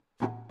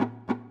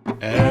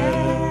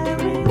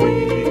Every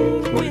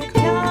week we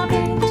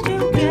come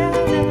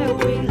together,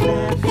 we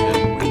laugh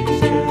and we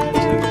share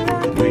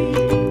and we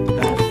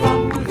have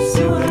fun with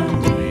Sue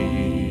and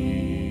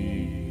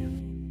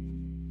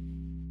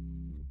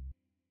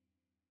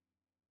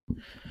me.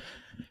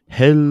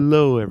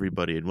 Hello,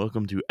 everybody, and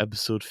welcome to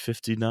episode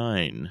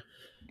 59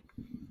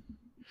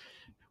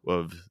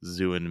 of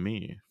Zoo and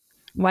Me.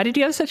 Why did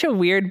you have such a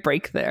weird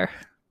break there?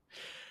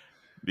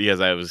 Because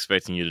I was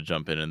expecting you to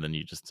jump in, and then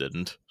you just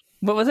didn't.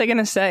 What was I going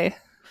to say?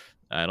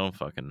 I don't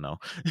fucking know.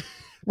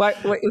 What?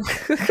 All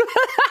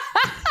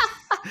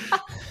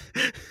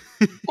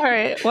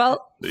right.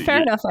 Well,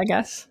 fair enough, I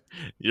guess.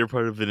 You're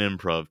part of an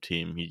improv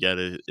team. You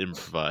gotta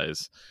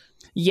improvise.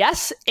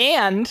 Yes,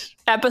 and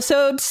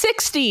episode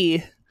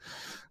 60.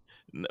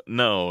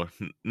 No.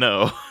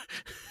 I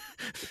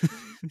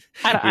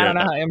don't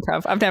know how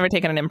improv. I've never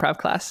taken an improv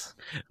class.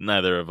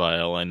 Neither have I.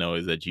 All I know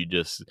is that you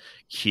just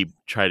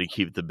try to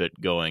keep the bit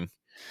going.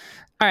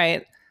 All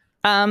right.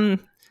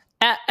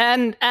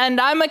 And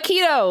I'm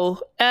Akito,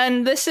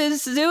 and this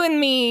is Zoo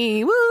and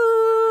Me. Woo!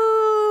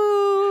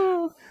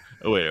 Oh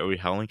wait, are we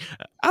howling?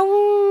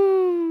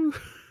 Ow!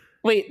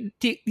 Wait,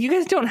 you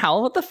guys don't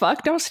howl? What the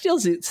fuck? Don't steal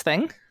Zoot's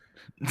thing.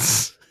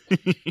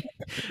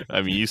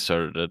 I mean, you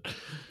started it.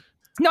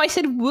 No, I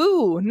said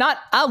woo, not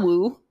a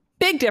woo.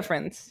 Big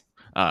difference.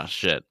 Ah,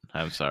 shit.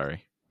 I'm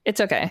sorry.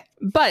 It's okay.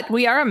 But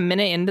we are a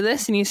minute into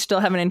this, and you still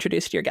haven't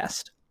introduced your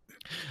guest.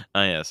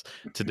 Ah, yes.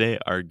 Today,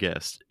 our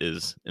guest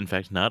is, in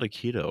fact, not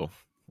Akito.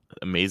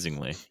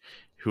 Amazingly.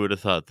 Who would have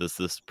thought this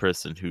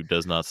person who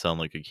does not sound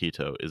like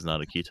Akito is not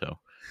Akito?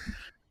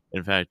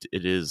 In fact,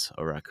 it is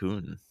a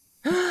raccoon.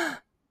 A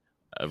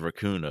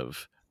raccoon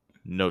of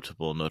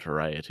notable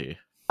notoriety.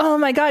 Oh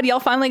my god,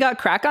 y'all finally got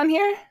crack on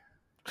here?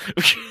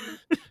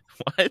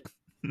 What?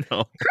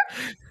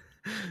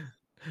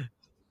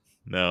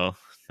 No,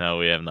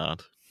 we have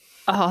not.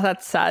 Oh,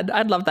 that's sad.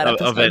 I'd love that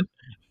episode.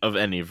 Of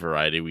any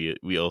variety,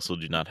 we also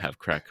do not have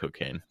crack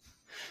cocaine.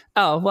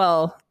 Oh,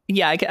 well,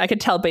 yeah, I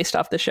could tell based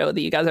off the show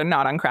that you guys are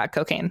not on crack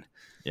cocaine.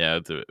 Yeah,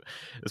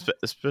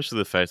 especially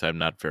the fact I'm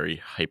not very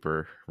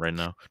hyper right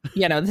now.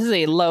 Yeah, no, this is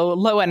a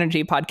low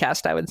energy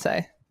podcast, I would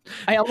say.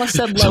 I almost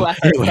said low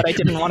effort, but I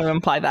didn't want to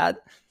imply that.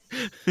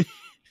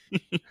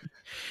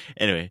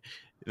 Anyway,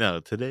 now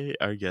today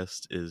our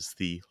guest is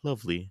the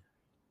lovely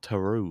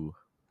Taru.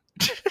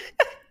 That's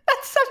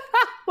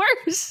somehow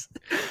worse.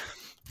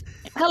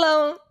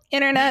 Hello,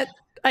 internet,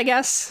 I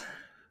guess.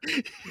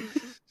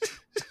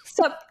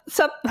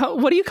 Sup,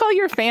 what do you call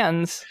your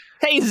fans?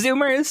 Hey,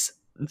 Zoomers.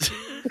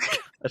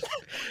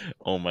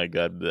 Oh my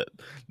god, that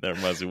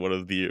reminds me one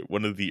of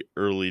the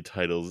early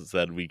titles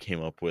that we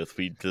came up with.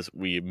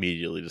 We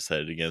immediately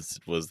decided against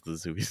it was the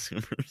Zooey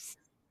Zoomers.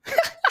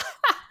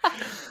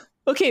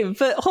 Okay,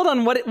 but hold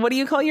on. What do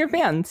you call your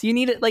fans? You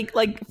need it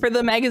like for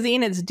the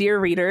magazine. It's Dear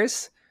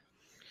Readers.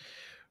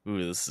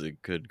 Ooh, this is a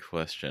good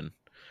question.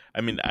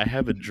 I mean, I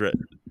have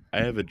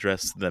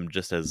addressed them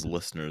just as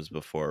listeners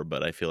before,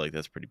 but I feel like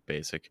that's pretty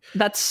basic.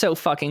 That's so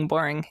fucking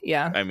boring.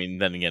 Yeah. I mean,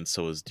 then again,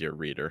 so is Dear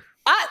Reader.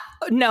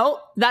 No,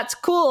 that's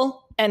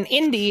cool and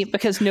indie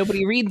because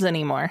nobody reads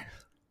anymore.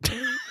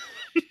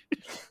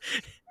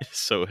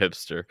 So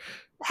hipster.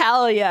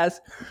 Hell yes.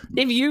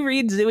 If you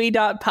read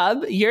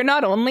Zooey.pub, you're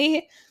not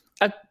only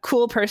a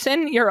cool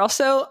person, you're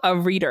also a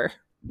reader.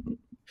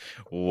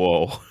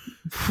 Whoa.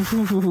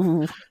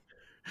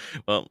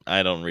 Well,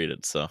 I don't read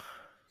it, so.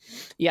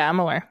 Yeah, I'm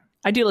aware.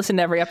 I do listen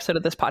to every episode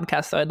of this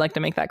podcast, so I'd like to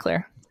make that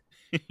clear.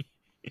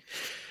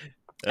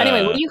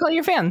 Anyway, what do you call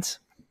your fans?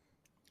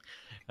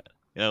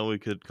 Yeah, we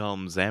could call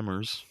them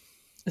Zammers.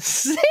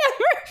 Zammers!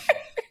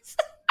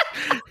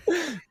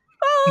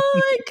 Oh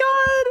my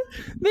god!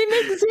 They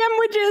make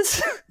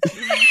sandwiches!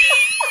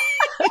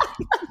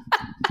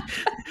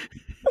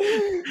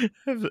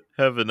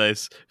 have a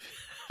nice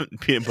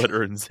peanut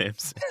butter and Zam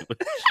sandwich.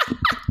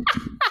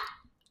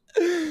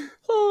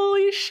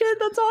 Holy shit,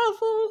 that's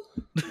awful.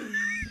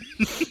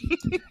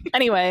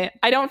 Anyway,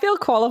 I don't feel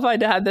qualified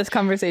to have this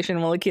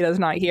conversation while Akito's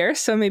not here,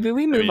 so maybe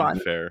we move on.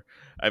 Fair.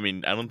 I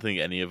mean, I don't think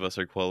any of us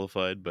are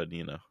qualified, but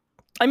you know.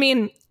 I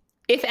mean,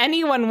 if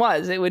anyone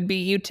was, it would be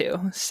you two,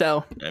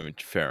 so. I mean,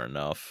 fair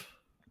enough.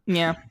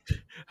 Yeah.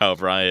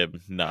 However, I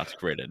am not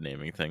great at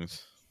naming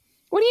things.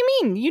 What do you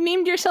mean? You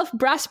named yourself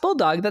Brass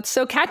Bulldog. That's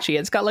so catchy.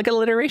 It's got like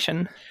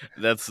alliteration.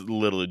 That's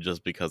literally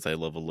just because I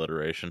love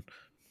alliteration.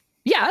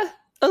 Yeah.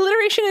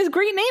 Alliteration is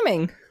great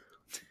naming.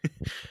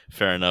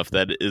 Fair enough.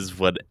 That is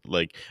what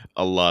like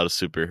a lot of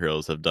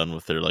superheroes have done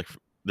with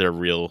their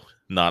real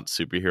not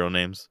superhero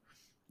names.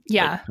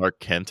 Yeah. Like Clark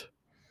Kent.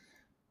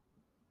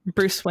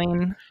 Bruce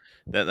Wayne.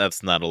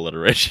 That's not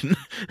alliteration.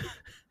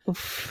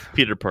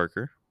 Peter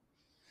Parker.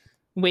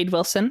 Wade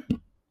Wilson.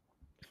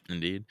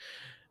 Indeed.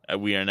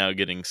 We are now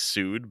getting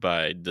sued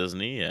by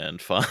Disney and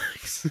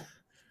Fox.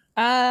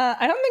 I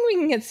don't think we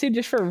can get sued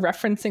just for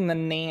referencing the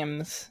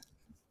names.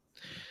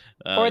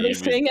 Or are they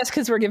suing us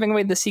because we're giving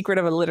away the secret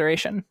of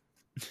alliteration?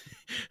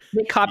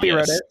 They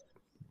copyright it.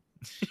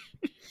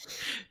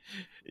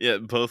 Yeah,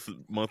 both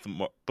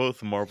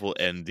Marvel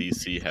and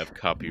DC have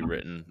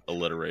copywritten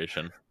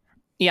alliteration.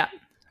 Yeah.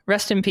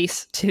 Rest in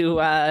peace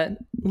to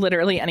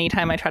literally any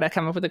time I try to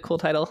come up with a cool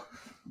title.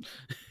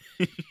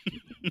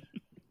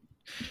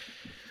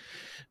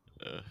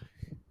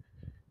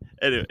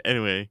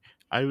 Anyway,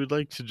 I would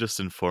like to just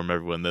inform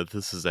everyone that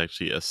this is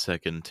actually a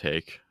second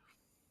take.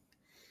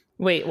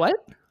 Wait, what?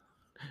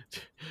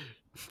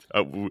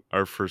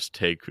 Our first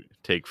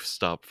take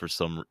stopped for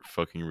some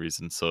fucking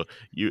reason, so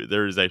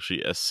there is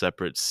actually a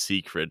separate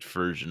secret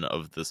version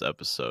of this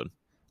episode.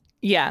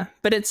 Yeah,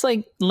 but it's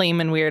like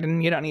lame and weird,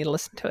 and you don't need to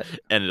listen to it.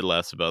 And it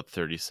lasts about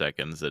 30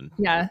 seconds,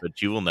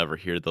 but you will never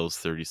hear those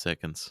 30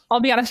 seconds.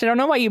 I'll be honest, I don't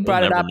know why you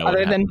brought it up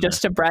other than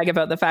just to brag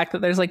about the fact that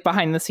there's like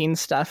behind the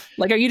scenes stuff.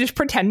 Like, are you just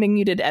pretending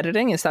you did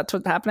editing? Is that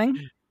what's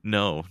happening?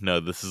 No,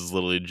 this is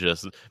literally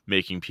just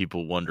making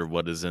people wonder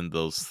what is in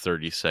those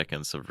 30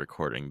 seconds of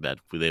recording that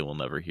they will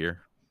never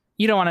hear.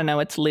 You don't want to know,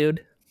 it's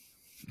lewd.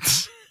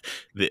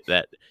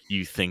 That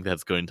you think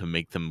that's going to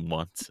make them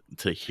want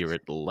to hear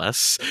it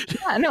less?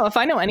 Yeah, no, if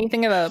I know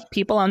anything about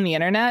people on the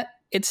internet,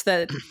 it's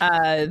that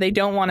they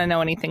don't want to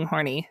know anything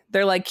horny.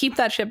 They're like, keep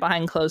that shit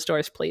behind closed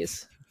doors,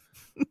 please.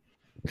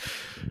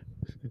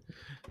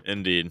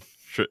 Indeed.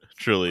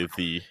 Truly,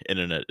 the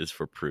internet is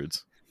for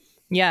prudes.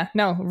 Yeah,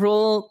 no,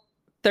 rule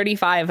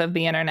 35 of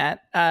the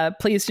internet.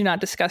 Please do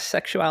not discuss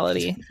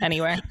sexuality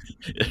anywhere.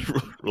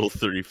 Rule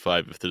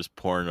 35, if there's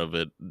porn of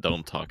it,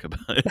 don't talk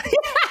about it.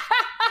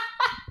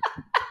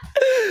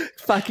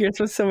 Fuck, yours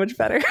was so much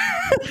better.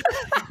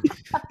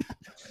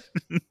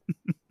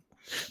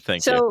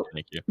 Thank you.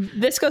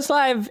 This goes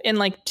live in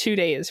like 2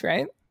 days,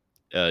 right?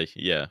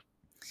 Yeah.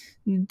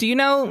 Do you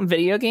know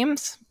video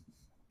games?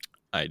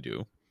 I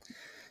do.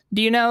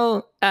 Do you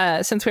know,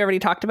 since we already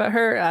talked about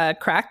her,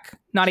 Crack,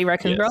 Naughty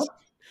Raccoon Girl?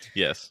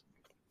 Yes.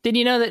 Did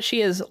you know that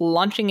she is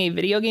launching a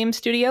video game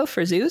studio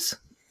for zoos?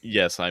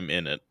 Yes, I'm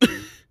in it.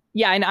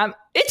 Yeah, and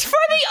it's for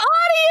the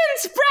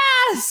audience,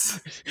 Brass!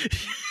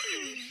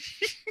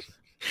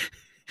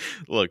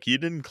 Look, you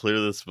didn't clear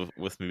this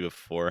with me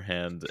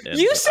beforehand. And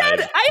you said,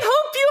 I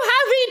hope you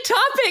have a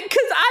topic,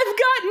 because I've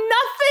got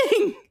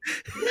nothing!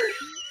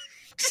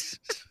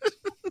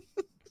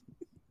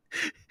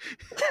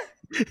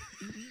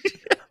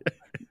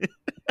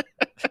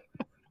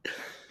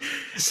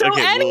 So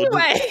okay,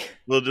 anyway,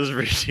 we'll just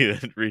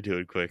redo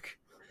it quick.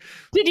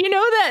 Did you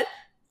know that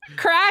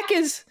Crack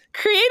is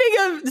creating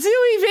a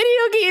Zooey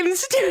video game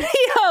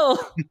studio?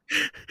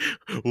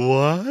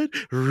 What?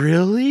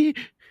 Really?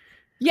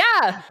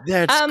 Yeah.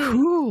 That's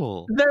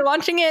cool. They're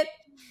launching it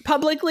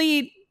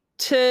publicly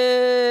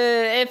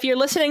if you're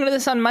listening to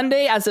this on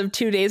Monday, as of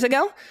 2 days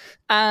ago.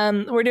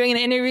 We're doing an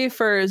interview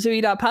for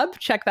Zooey.pub.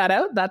 Check that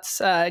out. That's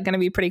going to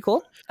be pretty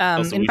cool.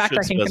 In fact,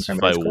 I can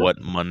specify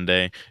what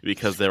Monday,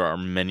 because there are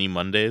many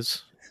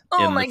Mondays.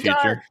 Oh in my the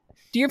future. God.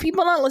 Do your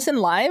people not listen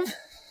live?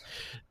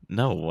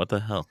 No, what the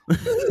hell?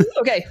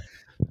 Okay.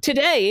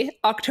 Today,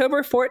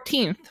 October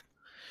 14th,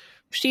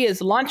 she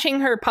is launching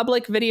her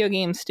public video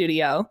game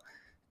studio.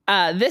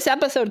 This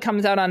episode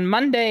comes out on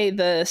Monday,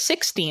 the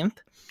 16th.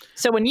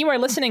 So when you are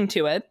listening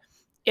to it,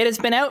 it has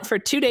been out for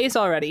 2 days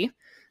already.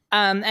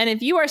 And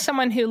if you are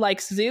someone who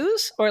likes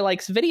zoos or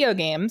likes video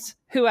games,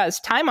 who has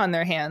time on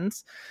their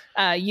hands,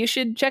 you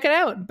should check it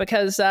out,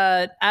 because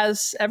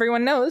as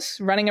everyone knows,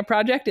 running a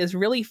project is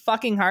really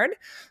fucking hard.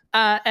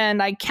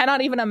 And I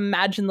cannot even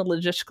imagine the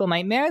logistical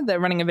nightmare that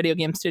running a video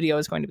game studio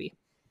is going to be.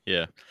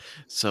 Yeah.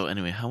 So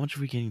anyway, how much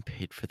are we getting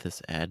paid for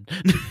this ad?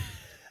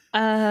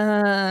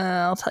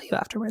 I'll tell you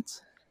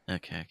afterwards.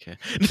 Okay.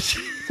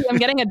 See, I'm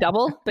getting a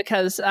double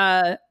because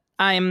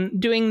I'm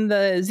doing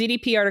the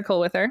ZDP article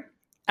with her.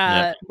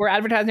 Yep. We're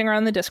advertising her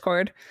on the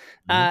Discord,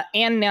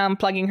 and now I'm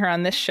plugging her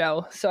on this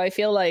show. So I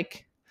feel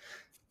like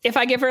if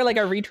I give her like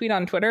a retweet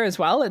on Twitter as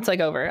well, it's like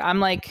over.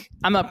 I'm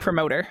a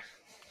promoter.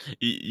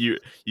 You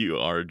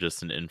are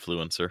just an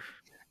influencer.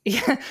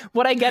 Yeah,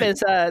 what I get is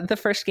the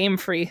first game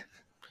free.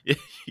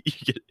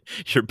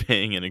 You're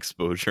paying an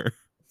exposure.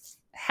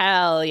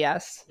 Hell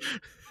yes.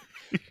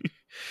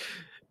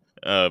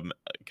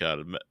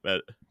 God,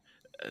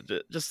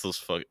 just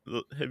those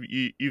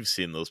you've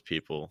seen those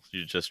people?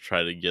 You just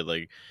try to get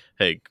like,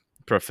 hey,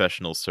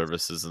 professional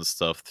services and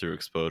stuff through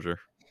exposure.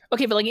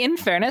 Okay, but like in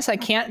fairness, I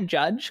can't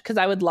judge because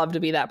I would love to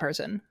be that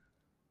person.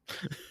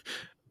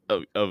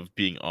 of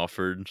being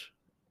offered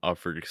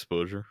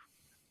exposure.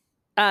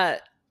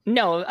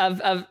 No,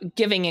 of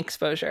giving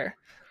exposure.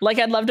 Like,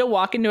 I'd love to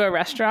walk into a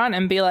restaurant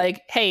and be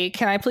like, hey,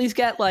 can I please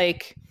get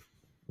like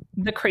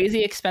the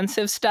crazy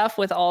expensive stuff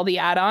with all the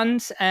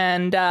add-ons,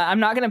 and I'm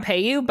not going to pay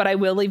you, but I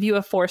will leave you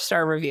a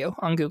 4-star review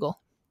on Google.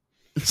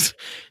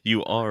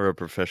 You are a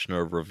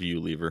professional review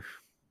leaver.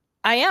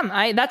 I am.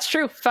 That's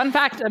true. Fun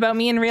fact about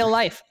me in real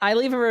life. I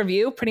leave a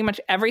review pretty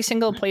much every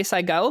single place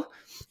I go.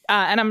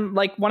 And I'm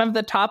like one of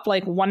the top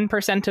like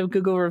 1% of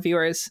Google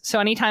reviewers. So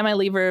anytime I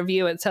leave a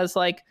review, it says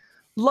like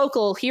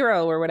local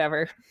hero or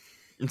whatever.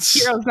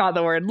 Hero's not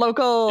the word.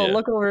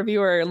 Local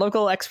reviewer,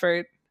 local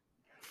expert.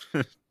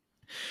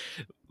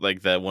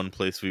 Like that one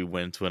place we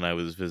went when I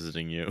was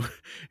visiting you,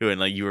 and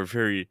like you were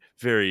very,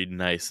 very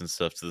nice and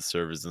stuff to the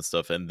servers and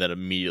stuff, and then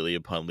immediately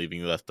upon leaving,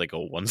 you left like a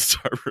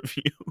 1-star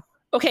review.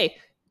 Okay,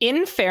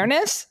 In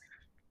fairness,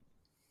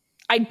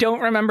 I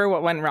don't remember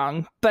what went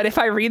wrong, but if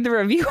I read the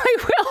review, I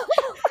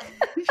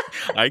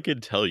will. I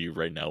could tell you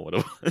right now what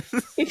it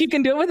was. If you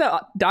can do it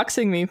without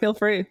doxing me, feel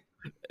free.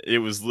 It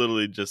was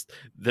literally just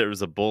there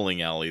was a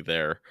bowling alley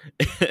there,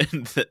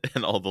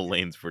 and all the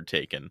lanes were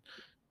taken.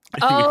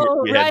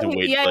 Oh, we right. had to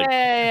wait. Yeah, Like,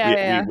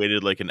 yeah. we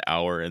waited like an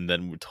hour, and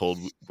then we're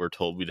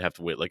told we'd have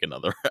to wait like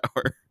another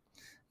hour.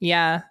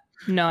 Yeah.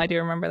 No, I do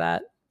remember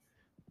that.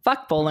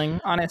 Fuck bowling,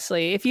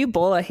 honestly. If you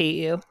bowl, I hate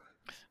you.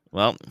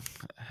 Well,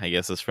 I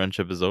guess this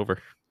friendship is over.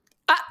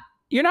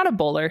 You're not a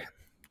bowler.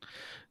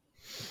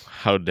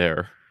 How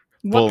dare!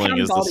 What Bowling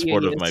pound is the ball do you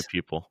sport of my use?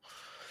 people.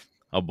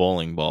 A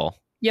bowling ball,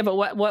 Yeah, but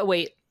what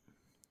weight?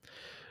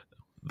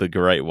 the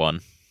right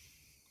one.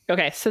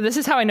 Okay, so this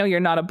is how I know you're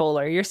not a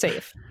bowler. You're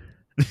safe.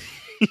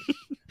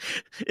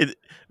 It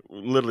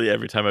literally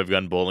every time I've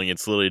gone bowling,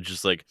 it's literally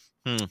just like,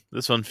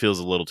 this one feels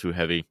a little too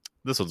heavy.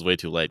 This one's way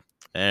too light.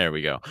 There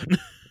we go.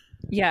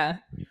 Yeah.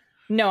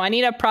 No, I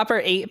need a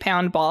proper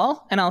 8-pound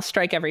ball, and I'll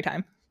strike every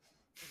time.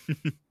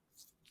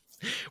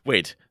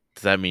 Wait,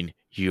 does that mean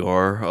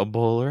you're a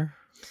bowler?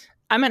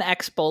 I'm an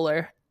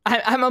ex-bowler.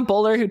 I'm a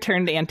bowler who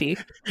turned anti.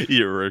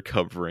 You're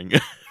recovering.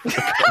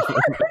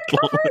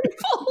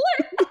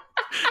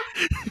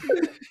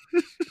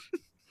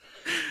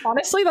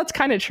 Honestly, that's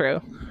kind of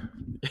true.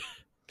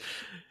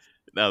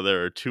 Now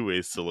there are two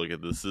ways to look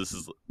at this. This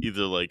is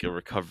either like a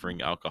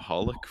recovering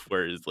alcoholic,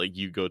 where it's like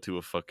you go to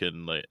a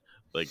fucking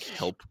like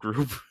help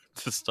group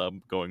to stop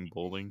going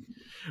bowling,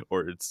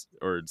 or it's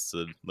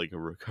like a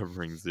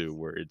recovering zoo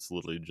where it's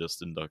literally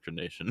just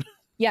indoctrination.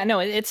 Yeah, no,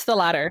 it's the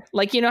latter.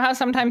 Like, you know how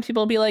sometimes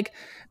people be like,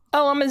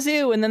 oh, I'm a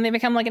zoo, and then they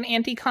become like an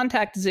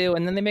anti-contact zoo,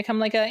 and then they become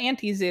like an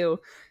anti-zoo.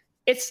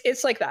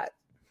 It's like that.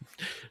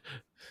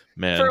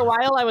 Man, For a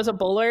while, I was a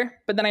bowler,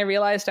 but then I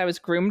realized I was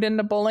groomed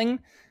into bowling.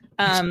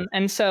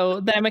 And so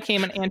then I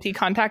became an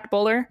anti-contact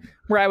bowler,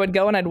 where I would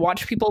go and I'd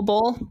watch people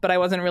bowl, but I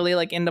wasn't really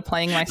like into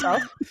playing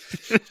myself.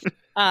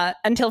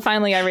 Until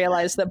finally I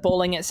realized that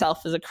bowling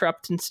itself is a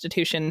corrupt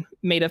institution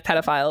made of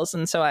pedophiles,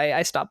 and so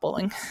I stopped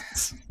bowling.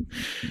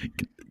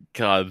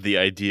 God, the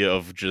idea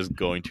of just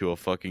going to a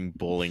fucking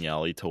bowling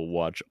alley to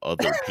watch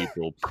other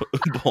people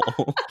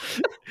bowl.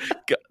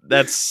 God,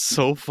 that's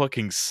so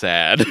fucking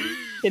sad.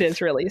 It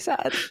is really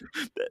sad.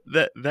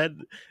 That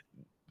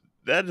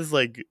is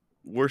like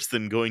worse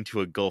than going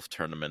to a golf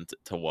tournament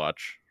to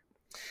watch.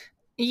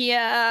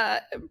 Yeah,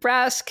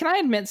 Brass, can I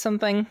admit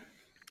something?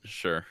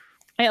 Sure.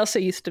 I also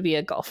used to be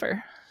a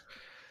golfer.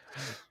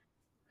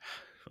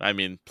 I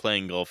mean,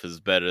 playing golf is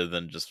better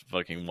than just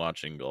fucking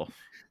watching golf.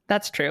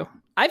 That's true.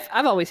 I've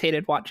always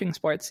hated watching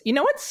sports. You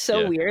know what's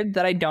so weird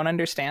that I don't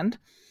understand?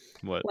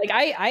 What? Like,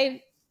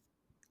 I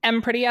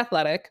am pretty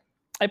athletic.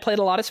 I played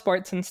a lot of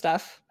sports and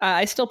stuff.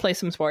 I still play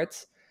some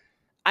sports.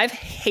 I've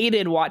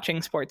hated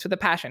watching sports with a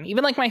passion.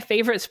 Even like my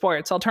favorite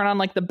sports, I'll turn on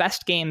like the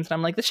best games and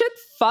I'm like, this shit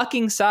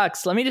fucking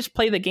sucks. Let me just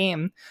play the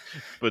game.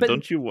 But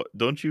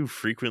don't you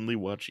frequently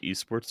watch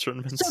esports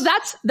tournaments? So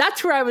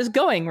that's where I was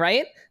going,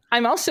 right?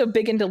 I'm also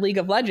big into League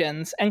of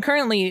Legends, and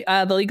currently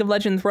the League of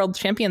Legends World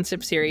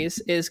Championship Series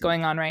is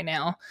going on right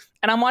now.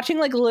 And I'm watching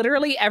like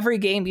literally every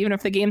game, even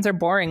if the games are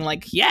boring,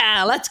 like,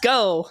 yeah, let's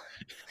go.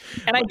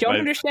 And I don't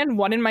understand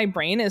what in my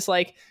brain is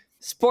like,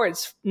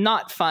 sports,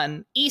 not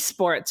fun.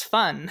 Esports,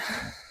 fun.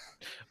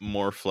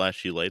 More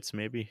flashy lights,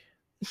 maybe?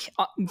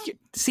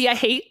 See, I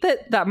hate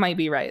that might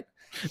be right.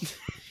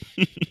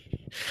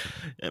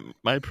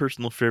 My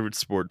personal favorite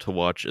sport to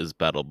watch is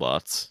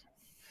BattleBots.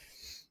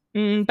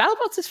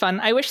 BattleBots is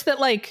fun. I wish that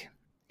like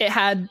it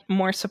had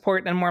more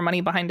support and more money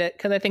behind it,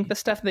 because I think the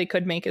stuff they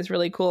could make is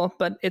really cool,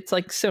 but it's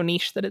like so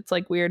niche that it's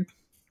like weird.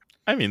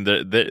 I mean,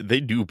 they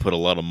do put a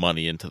lot of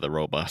money into the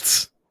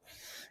robots.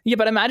 Yeah,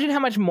 but imagine how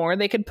much more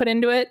they could put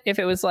into it if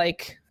it was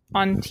like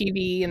on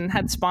TV and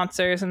had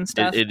sponsors and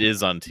stuff. It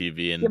is on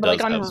TV and but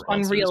does like have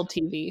on real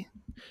TV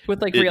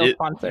with like real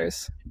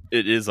sponsors.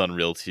 It is on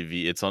real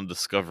TV. It's on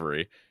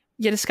Discovery.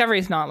 Yeah, Discovery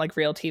is not like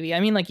real TV.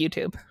 I mean like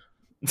YouTube.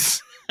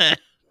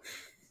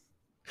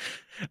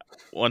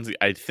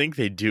 I think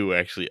they do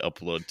actually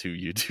upload to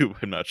YouTube.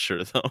 I'm not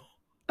sure though.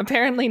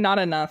 Apparently not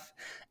enough.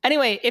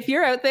 Anyway, if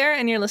you're out there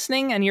and you're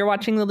listening and you're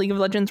watching the League of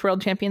Legends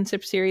World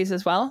Championship Series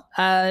as well,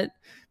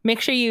 make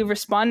sure you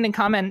respond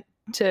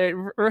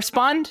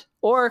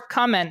or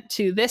comment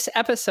to this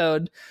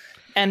episode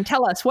and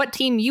tell us what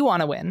team you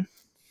want to win.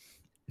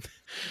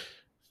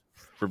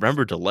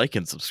 Remember to like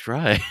and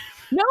subscribe.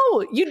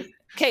 No,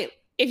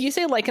 if you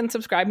say like and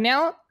subscribe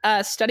now,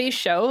 studies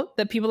show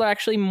that people are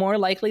actually more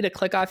likely to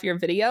click off your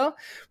video.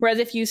 Whereas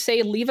if you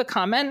say leave a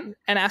comment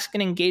and ask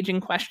an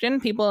engaging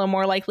question, people are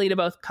more likely to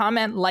both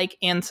comment, like,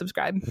 and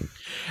subscribe.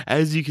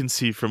 As you can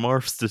see from our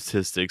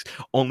statistics,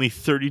 only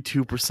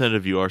 32%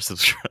 of you are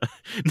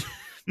subscribed.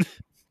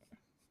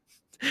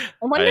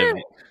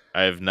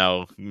 I have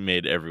now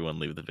made everyone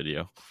leave the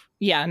video.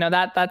 Yeah, no,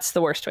 that's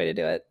the worst way to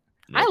do it.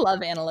 Yep. I love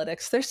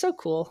analytics. They're so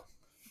cool.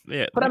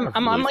 Yeah, but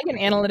I'm on like an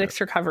analytics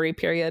recovery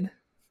period.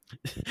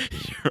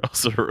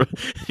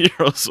 You're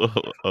also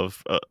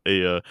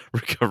a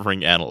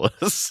recovering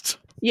analyst.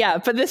 Yeah,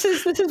 but this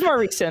is more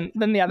recent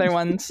than the other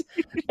ones.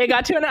 It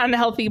got to an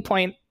unhealthy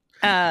point,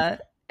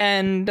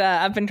 and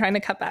I've been trying to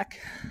cut back.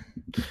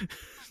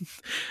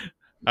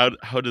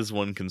 How does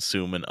one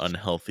consume an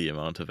unhealthy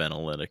amount of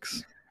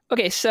analytics?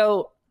 Okay,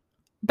 so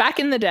back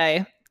in the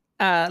day,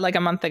 like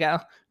a month ago,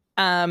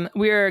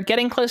 we were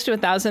getting close to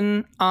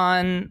 1,000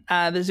 on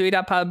the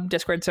Zui.pub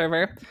Discord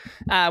server.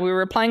 We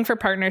were applying for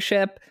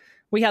partnership.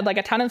 We had like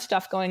a ton of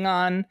stuff going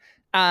on.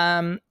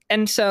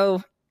 And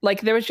so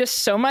like there was just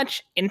so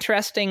much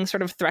interesting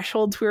sort of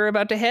thresholds we were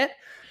about to hit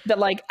that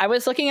like I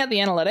was looking at the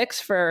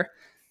analytics for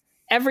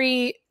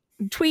every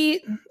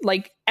tweet,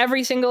 like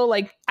every single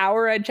like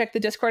hour I'd check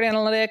the Discord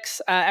analytics,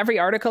 every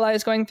article I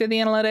was going through the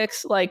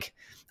analytics. Like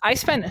I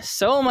spent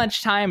so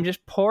much time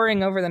just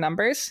poring over the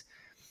numbers.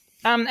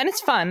 And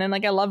it's fun and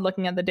like I love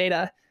looking at the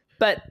data.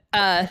 But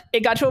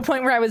it got to a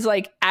point where I was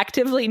like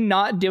actively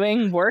not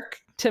doing work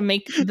to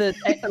make the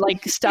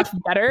like stuff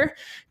better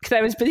because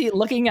I was busy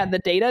looking at the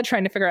data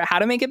trying to figure out how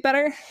to make it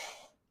better.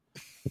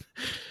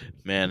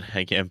 Man,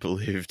 I can't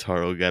believe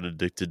Taro got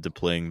addicted to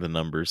playing the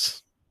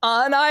numbers.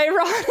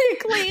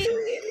 Unironically.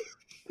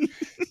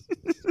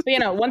 But, you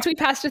know, once we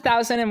passed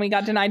 1,000 and we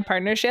got denied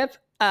partnership,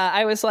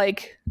 I was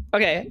like,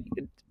 okay,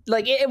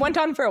 like it went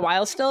on for a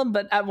while still,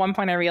 but at one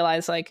point I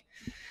realized like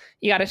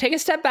you got to take a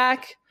step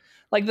back.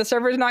 Like the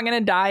server's not going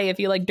to die if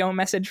you like don't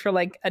message for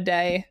like a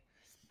day.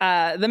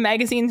 The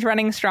magazine's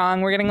running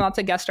strong. We're getting lots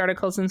of guest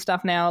articles and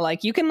stuff now.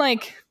 Like you can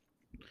like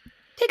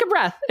take a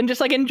breath and just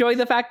like enjoy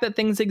the fact that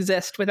things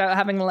exist without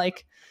having to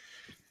like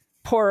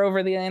pour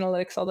over the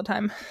analytics all the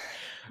time.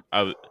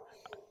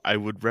 I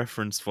would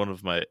reference one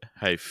of my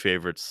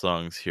favorite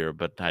songs here,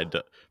 but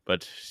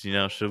but you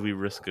know, should we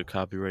risk a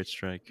copyright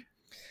strike?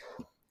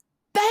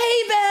 Baby,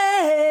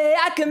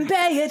 I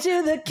compare you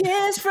to the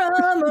kiss from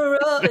a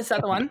rose. Is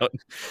that the one?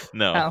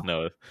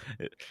 No.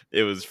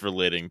 It was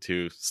relating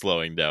to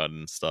slowing down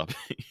and stopping.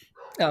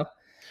 Oh.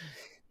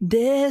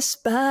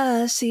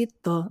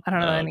 Despacito. I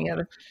don't know any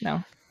other.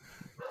 No.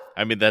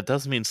 I mean, that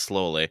does mean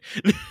slowly.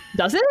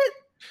 Does it?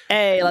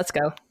 Hey, let's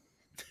go.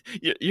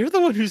 You're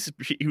the one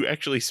who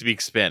actually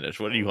speaks Spanish.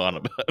 What are you on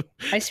about?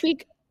 I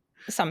speak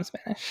some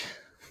Spanish.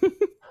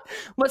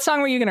 What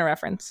song were you going to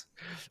reference?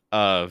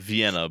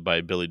 Vienna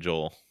by Billy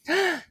Joel.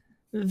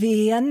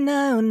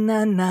 Vienna,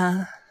 na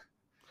na.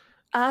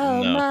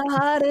 Oh, No. my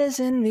heart is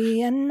in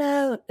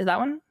Vienna. Is that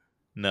one?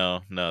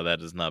 No,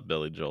 that is not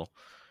Billy Joel.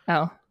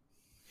 Oh.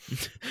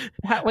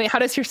 How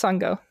does your song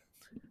go?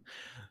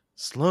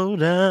 Slow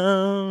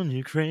down,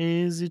 you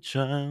crazy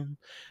child.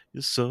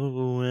 You're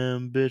so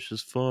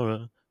ambitious for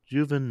a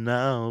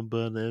juvenile,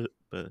 but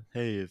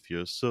hey, if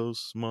you're so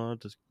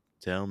smart, just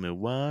tell me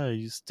why are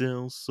you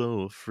still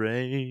so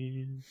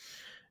afraid?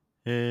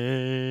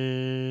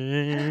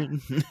 Hey.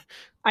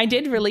 I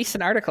did release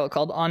an article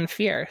called On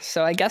Fear,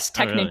 so I guess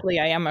technically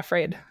I am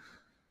afraid.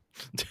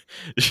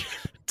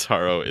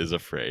 Taro is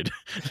afraid.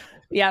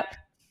 Yep.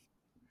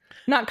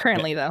 Not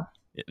currently, though.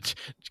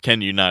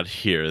 Can you not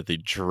hear the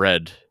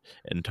dread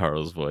in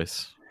Taro's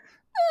voice?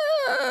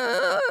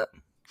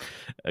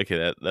 Okay,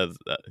 that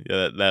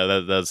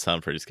does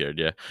sound pretty scared,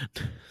 yeah.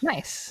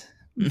 Nice.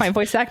 My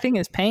voice acting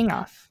is paying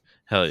off.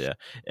 Hell yeah.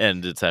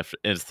 And it's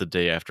the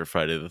day after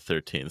Friday the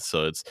 13th,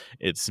 so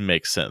it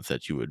makes sense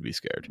that you would be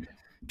scared.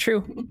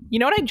 True. You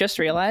know what I just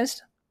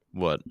realized?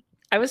 What?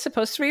 I was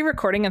supposed to be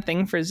recording a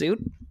thing for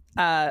Zoot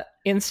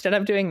instead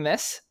of doing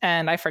this,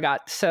 and I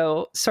forgot.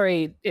 So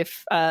sorry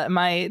if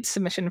my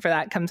submission for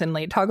that comes in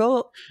late.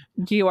 Toggle,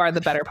 you are the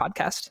better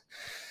podcast.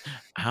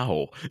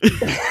 Ow.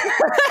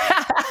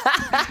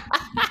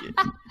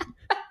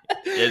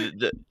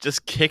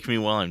 Just kick me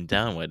while I'm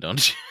down, why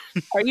don't you?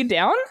 Are you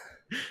down?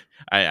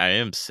 I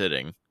am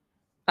sitting.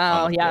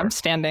 Oh, yeah, I'm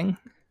standing.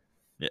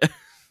 Yeah.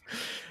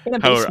 In a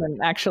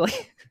basement, actually.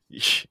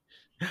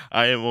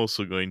 I am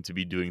also going to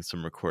be doing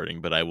some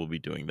recording, but I will be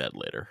doing that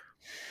later.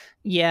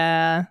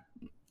 Yeah.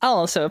 I'll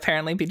also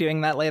apparently be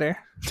doing that later.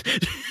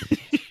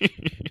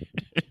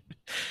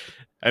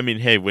 I mean,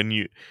 hey, when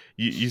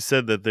you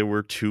said that there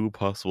were 2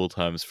 possible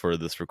times for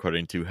this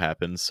recording to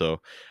happen, so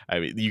I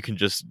mean, you can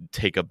just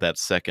take up that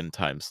second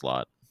time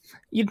slot.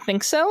 You'd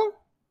think so,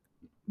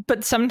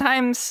 but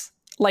sometimes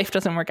life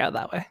doesn't work out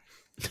that way.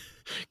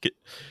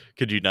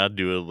 Could you not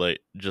do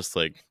it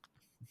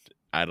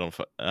I don't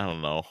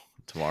know,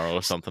 tomorrow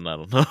or something? I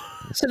don't know.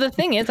 So the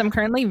thing is, I'm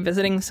currently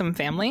visiting some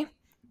family,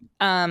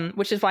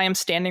 which is why I'm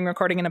standing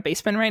recording in a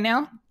basement right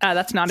now.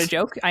 That's not a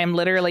joke. I am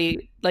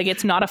literally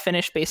it's not a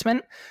finished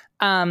basement.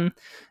 And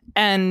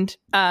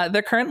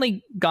they're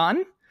currently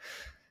gone.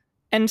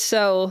 And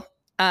so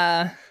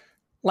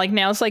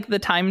now's the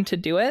time to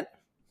do it.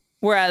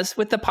 Whereas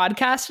with the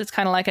podcast, it's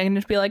kind of like I can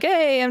just be like,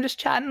 hey, I'm just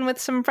chatting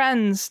with some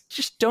friends.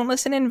 Just don't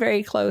listen in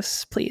very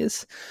close,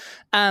 please.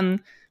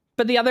 But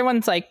the other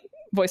one's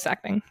voice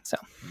acting. So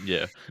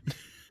yeah.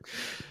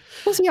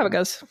 We'll see how it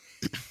goes.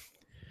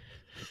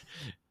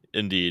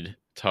 Indeed.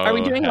 Are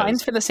we doing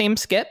lines for the same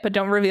skit, but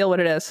don't reveal what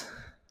it is?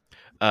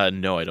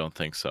 No, I don't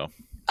think so.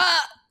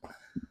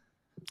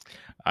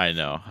 I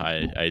know.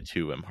 I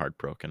too am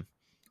heartbroken.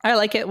 I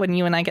like it when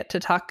you and I get to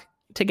talk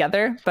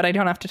together, but I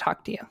don't have to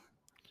talk to you.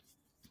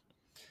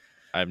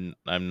 I'm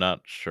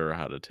not sure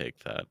how to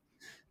take that.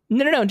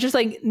 No. Just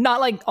like,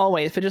 not like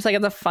always, but just like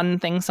as a fun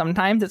thing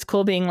sometimes. It's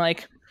cool being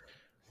like,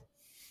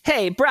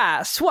 hey,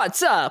 Brass,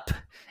 what's up?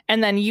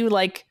 And then you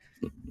like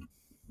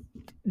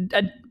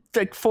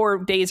 4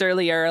 days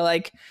earlier,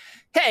 like,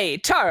 hey,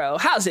 Taro,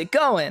 how's it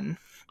going?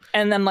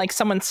 And then like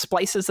someone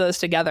splices those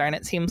together and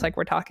it seems like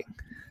we're talking.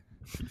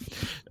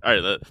 All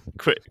right,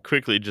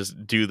 quickly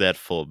just do that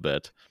full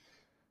bit.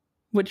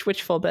 Which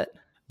full bit?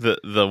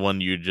 The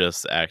one you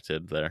just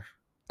acted there.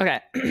 Okay.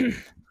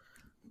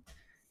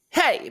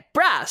 Hey,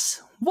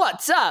 Brass,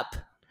 what's up?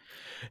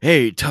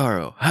 Hey,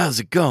 Taro, how's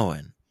it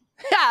going?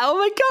 Yeah, oh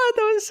my god,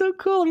 that was so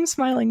cool. I'm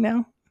smiling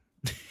now.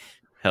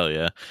 Hell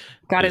yeah.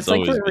 God, It's it's like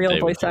always we're the real day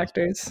voice with us.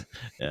 actors.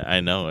 Yeah, I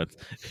know.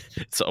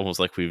 It's almost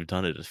like we've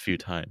done it a few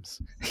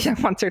times. Yeah,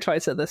 once or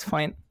twice at this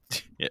point.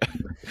 Yeah.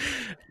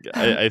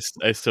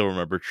 I still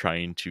remember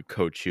trying to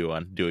coach you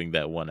on doing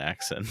that one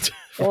accent.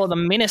 Oh, the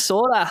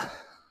Minnesota.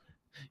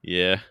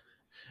 Yeah.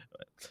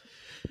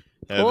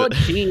 Oh,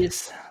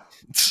 jeez.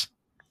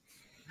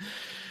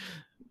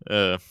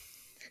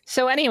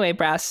 So anyway,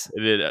 Brass.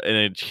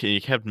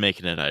 You kept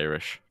making it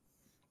Irish.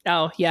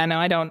 Oh, yeah, no,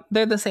 I don't.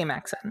 They're the same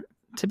accent,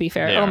 to be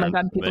fair. They Oh my aren't.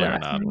 god, people They are are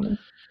not. messaging me.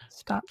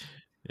 Stop.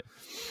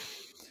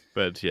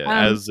 But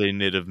yeah, as a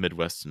native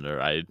Midwesterner,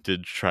 I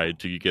did try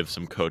to give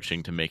some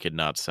coaching to make it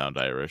not sound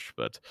Irish,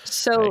 but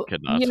So, I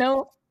could not. you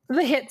know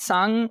the hit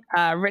song,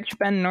 Rich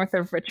Ben North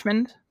of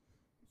Richmond?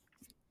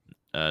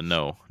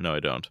 No, I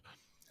don't.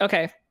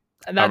 Okay.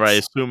 However, I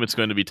assume it's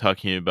going to be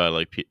talking about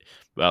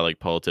like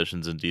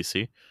politicians in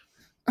DC.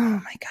 Oh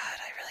my god,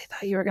 I really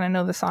thought you were going to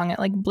know the song. It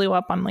like blew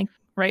up on like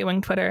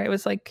right-wing Twitter. It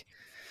was like...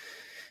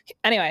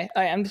 Anyway,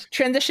 I'm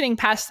transitioning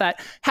past that.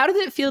 How did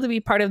it feel to be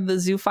part of the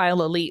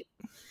zoophile elite?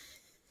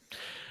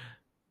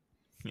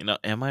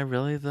 Am I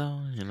really though?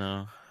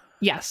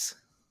 Yes.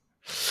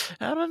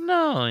 I don't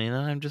know.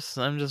 I'm just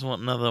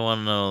another one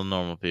of those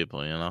normal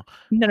people.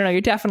 No,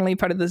 you're definitely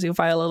part of the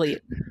zoophile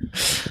elite.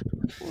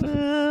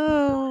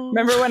 Well,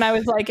 Remember when I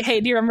was like,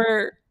 hey, do you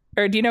remember,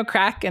 or do you know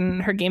Crack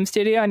and her game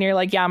studio? And you're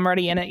like, yeah, I'm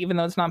already in it, even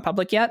though it's not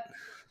public yet.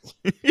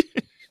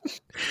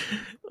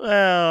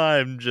 Well,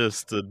 I'm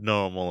just a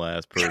normal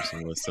ass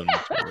person with some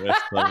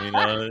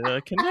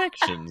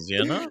connections.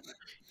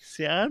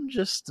 See, I'm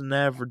just an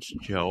average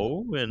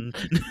Joe, and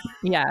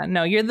Yeah,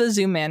 no, you're the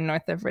zoo man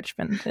north of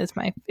Richmond.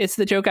 It's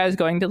the joke I was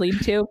going to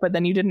lead to, but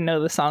then you didn't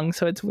know the song,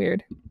 so it's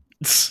weird.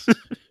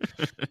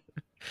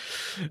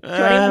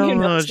 Anyone who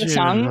knows the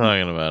song,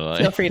 talking about,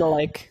 feel free to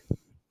like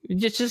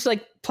just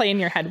like play in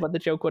your head what the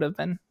joke would have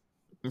been.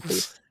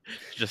 Please.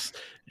 just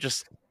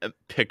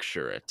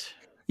picture it.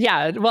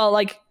 Yeah, well,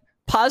 like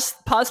pause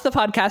the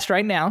podcast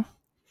right now.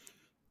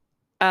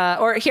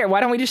 Or here, why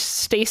don't we just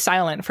stay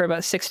silent for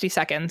about 60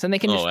 seconds and they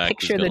can just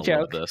picture the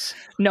joke.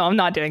 No, I'm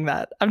not doing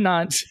that. I'm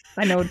not.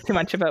 I know too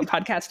much about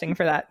podcasting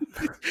for that.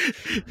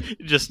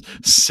 Just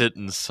sit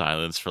in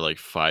silence for like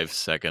 5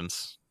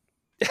 seconds.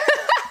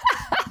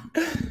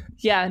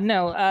 Yeah,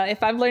 no.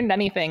 If I've learned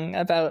anything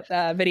about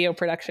video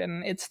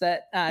production, it's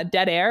that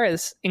dead air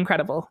is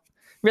incredible.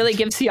 Really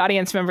gives the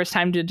audience members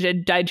time to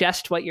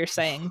digest what you're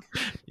saying.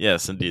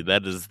 Yes, indeed.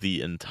 That is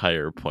the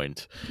entire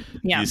point.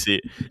 Yeah. You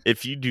see,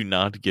 if you do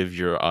not give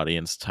your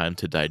audience time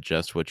to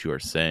digest what you are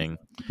saying,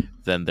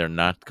 then they're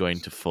not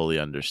going to fully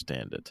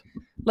understand it.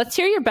 Let's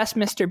hear your best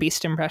Mr.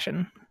 Beast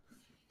impression.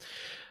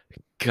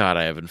 God,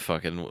 I haven't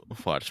fucking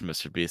watched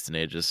Mr. Beast in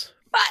ages.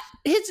 But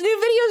his new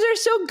videos are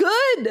so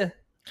good.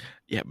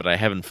 Yeah, but I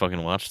haven't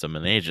fucking watched them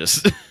in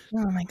ages.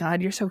 Oh my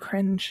god, you're so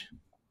cringe.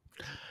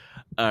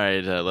 All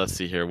right, let's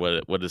see here.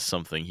 What is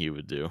something he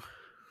would do?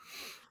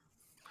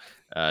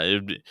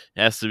 It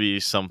has to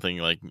be something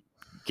like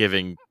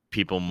giving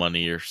people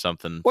money or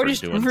something, or for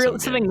just doing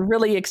something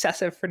really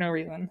excessive for no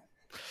reason.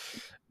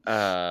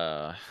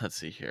 Let's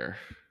see here.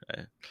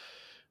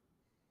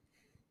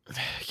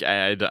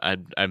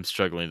 I'm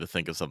struggling to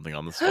think of something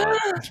on the spot.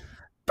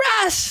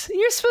 Brass,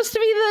 you're supposed to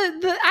be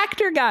the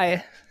actor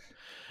guy.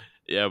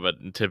 Yeah, but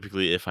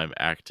typically if I'm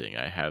acting,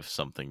 I have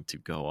something to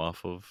go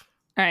off of.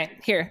 All right,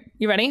 here.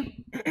 You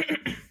ready?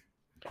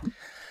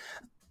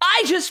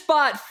 I just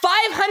bought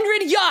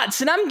 500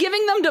 yachts and I'm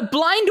giving them to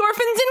blind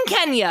orphans in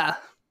Kenya.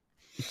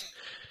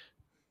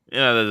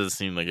 Yeah, that does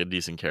seem like a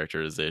decent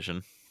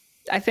characterization.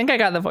 I think I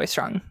got the voice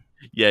wrong.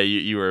 Yeah,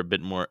 you were a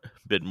bit more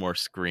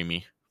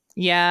screamy.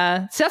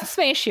 Yeah, so that's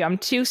my issue. I'm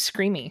too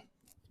screamy.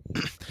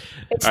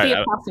 It's All the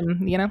right,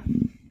 opossum, you know?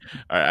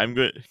 All right, I'm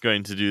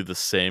going to do the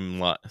same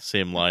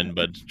line,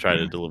 but try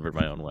to deliver it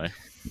my own way.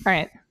 All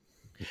right.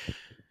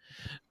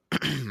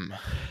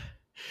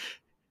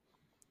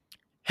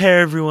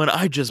 Hey everyone,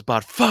 I just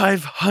bought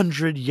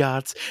 500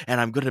 yachts and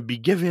I'm going to be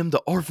giving them to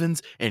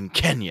orphans in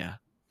Kenya.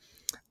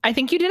 I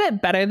think you did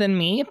it better than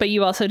me, but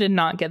you also did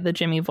not get the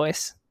Jimmy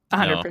voice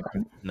 100%.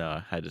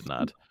 No, I did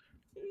not.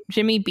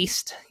 Jimmy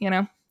Beast, you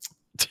know?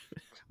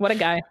 What a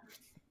guy.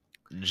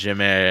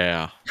 Jimmy.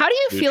 How do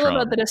you feel Trump.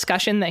 about the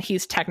discussion that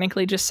he's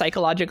technically just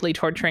psychologically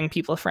torturing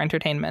people for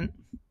entertainment?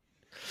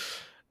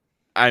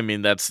 I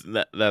mean, that's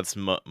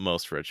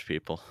most rich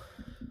people.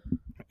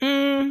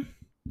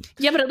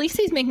 Yeah, but at least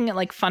he's making it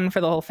like fun for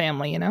the whole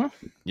family, you know?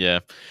 Yeah.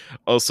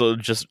 Also,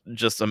 just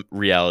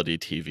reality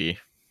TV.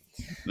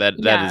 That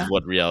Yeah. is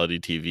what reality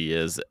TV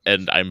is,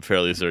 and I'm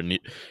fairly certain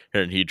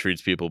he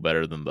treats people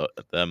better than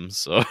them.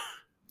 So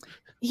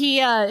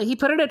He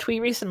put out a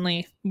tweet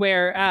recently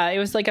where it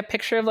was like a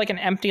picture of like an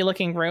empty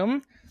looking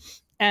room,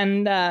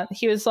 and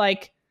he was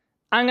like,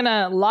 "I'm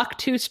gonna lock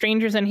two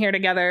strangers in here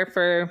together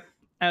for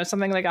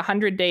something like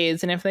 100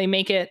 days, and if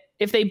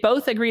they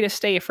both agree to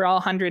stay for all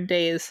 100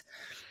 days,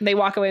 they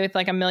walk away with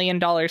like $1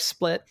 million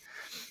split."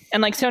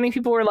 And like so many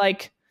people were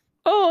like,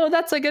 "Oh,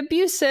 that's like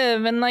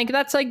abusive, and like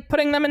that's like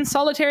putting them in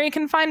solitary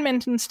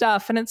confinement and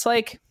stuff." And it's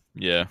like,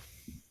 yeah.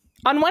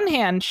 on one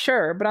hand,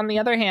 sure, but on the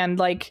other hand,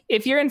 like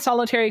if you're in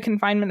solitary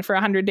confinement for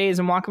 100 days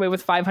and walk away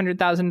with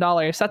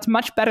 $500,000, that's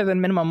much better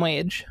than minimum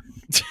wage.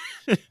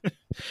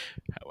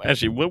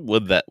 Actually, what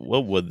would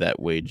that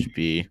wage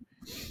be?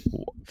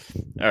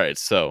 All right,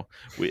 so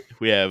we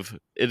have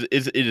it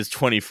is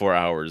 24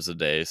 hours a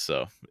day,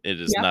 so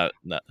it is not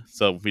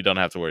so we don't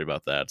have to worry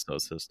about that. So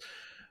it's just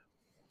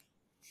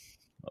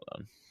hold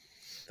on,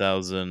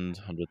 1,000,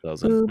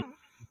 100,000 Boop,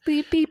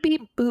 beep, beep,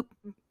 beep, boop,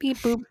 beep,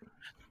 boop,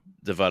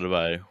 divided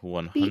by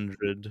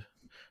 100.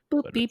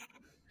 boop, beep.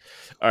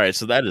 All right,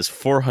 so that is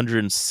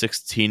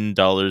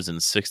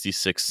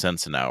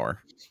 $416.66 an hour.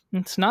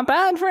 It's not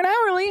bad for an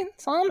hourly.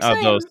 That's all I'm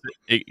saying. Although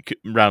it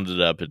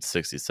rounded up, it's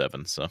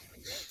 67. So,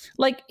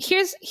 like,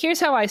 here's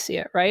how I see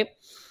it. Right,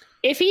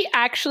 if he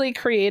actually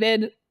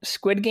created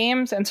Squid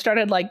Games and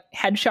started like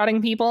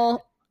headshotting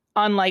people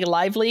on like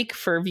Live Leak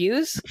for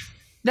views,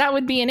 that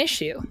would be an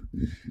issue.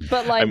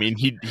 But like, I mean,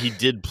 he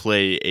did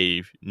play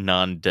a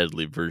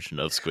non-deadly version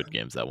of Squid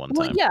Games that one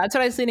time. Well, yeah, that's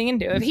what I was leading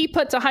into. If he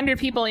puts 100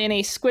 people in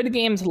a Squid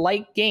Games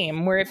like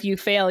game, where if you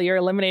fail, you're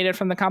eliminated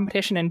from the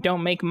competition and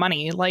don't make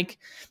money, like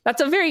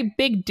that's a very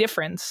big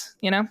difference,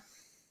 you know?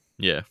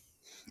 Yeah.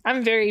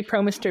 I'm very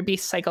pro Mr.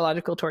 Beast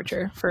psychological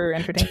torture for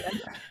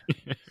entertainment.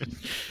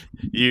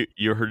 You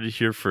heard it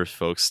here first,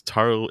 folks.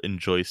 Taro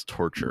enjoys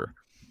torture.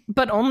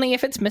 But only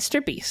if it's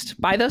Mr. Beast.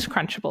 Buy those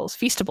Crunchables.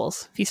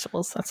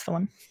 Feastables, that's the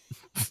one.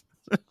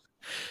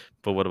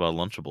 But what about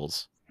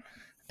Lunchables?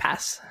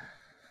 Pass.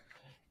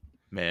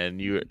 Man,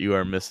 you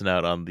are missing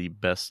out on the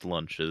best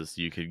lunches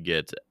you could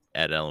get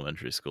at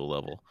elementary school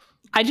level.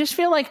 I just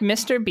feel like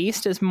Mr.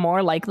 Beast is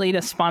more likely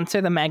to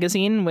sponsor the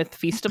magazine with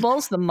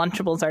Feastables than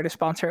Lunchables are to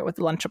sponsor it with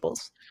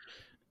Lunchables.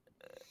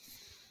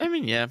 I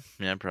mean, yeah,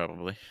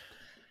 probably.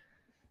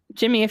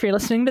 Jimmy, if you're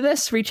listening to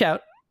this, reach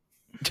out.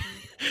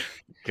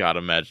 God,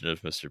 imagine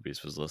if Mr.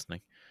 Beast was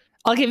listening.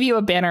 I'll give you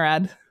a banner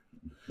ad.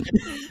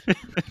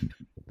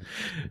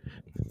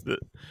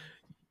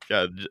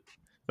 God,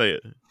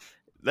 that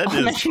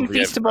I'll mention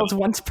Feastables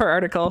once per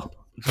article.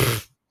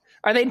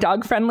 Are they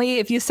dog friendly?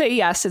 If you say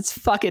yes,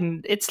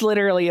 it's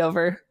literally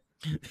over.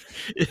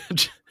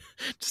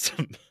 Just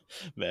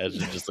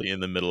imagine just like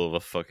in the middle of a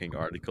fucking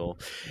article,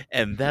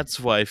 and that's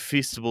why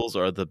Feastables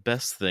are the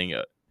best thing.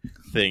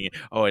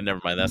 Oh,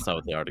 never mind. That's not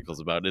what the article's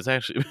about. It's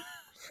actually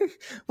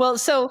well.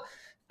 So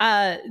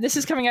this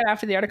is coming out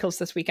after the articles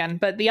this weekend,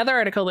 but the other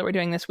article that we're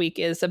doing this week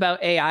is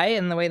about AI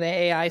and the way the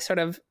AI sort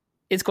of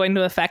is going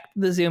to affect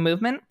the zoo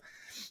movement.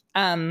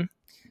 And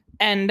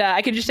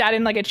I could just add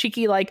in like a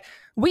cheeky like,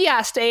 we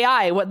asked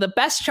AI what the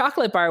best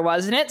chocolate bar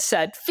was, and it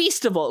said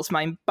Feastables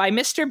by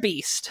Mr.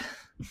 Beast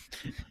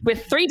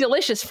with 3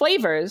 delicious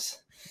flavors.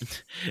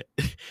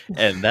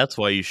 And that's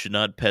why you should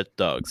not pet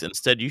dogs.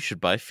 Instead, you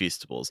should buy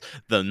Feastables,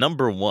 the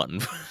number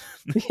one.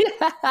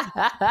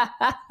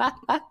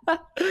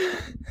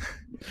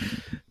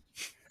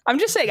 I'm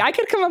just saying, I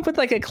could come up with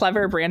like a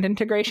clever brand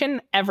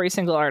integration every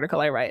single article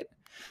I write.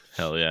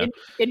 Hell yeah.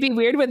 It'd be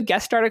weird with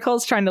guest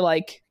articles trying to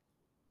like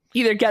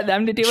either get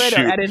them to do it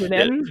or edit it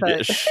in.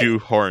 But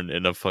shoehorn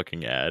in a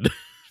fucking ad.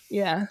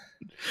 Yeah.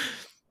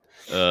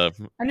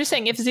 I'm just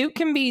saying, if Zoot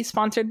can be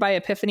sponsored by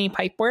Epiphany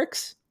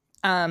Pipeworks,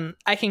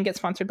 I can get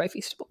sponsored by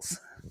Feastables.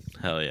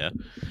 Hell yeah.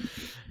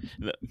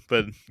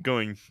 But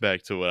going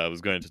back to what I was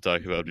going to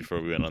talk about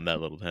before we went on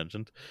that little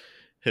tangent,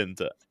 and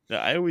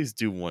I always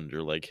do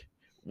wonder, like,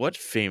 what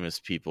famous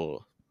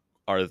people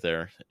are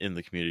there in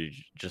the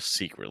community just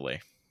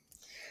secretly?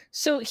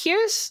 So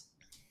here's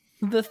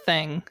the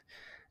thing.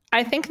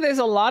 I think there's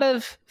a lot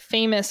of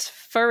famous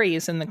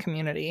furries in the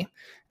community.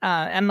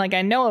 And like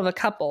I know of a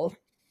couple.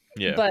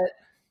 Yeah. But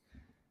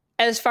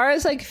as far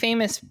as like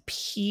famous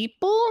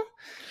people,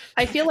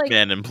 I feel like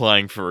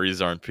implying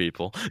furries aren't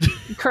people.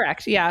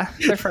 Correct. Yeah,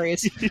 they're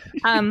furries.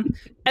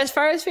 As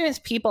far as famous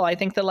people, I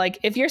think that like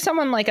if you're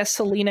someone like a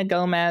Selena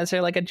Gomez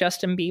or like a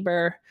Justin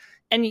Bieber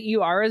and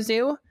you are a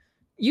zoo,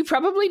 you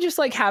probably just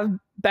like have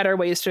better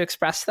ways to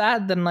express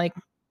that than like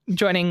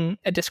joining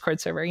a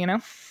Discord server, you know?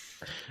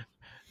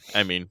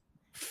 I mean,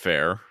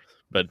 fair,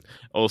 but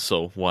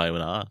also why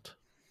not?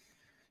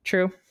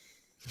 True.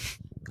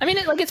 I mean,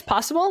 it's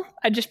possible.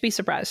 I'd just be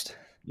surprised.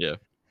 Yeah.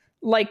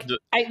 Like,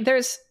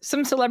 there's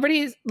some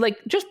celebrities, like,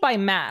 just by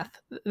math,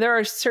 there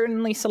are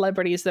certainly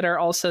celebrities that are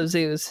also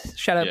zoos.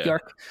 Shut up,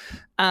 York.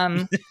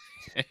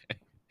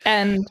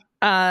 And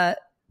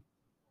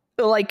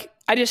like,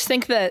 I just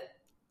think that,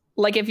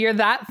 like, if you're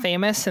that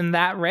famous and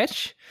that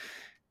rich,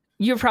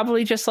 you're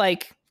probably just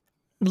like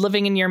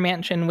living in your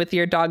mansion with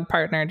your dog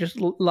partner, just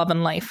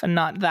loving life and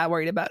not that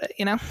worried about it,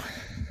 you know?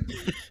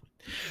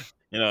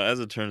 You know, as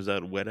it turns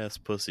out, wet ass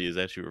pussy is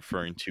actually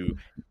referring to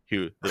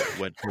the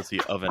wet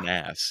pussy of an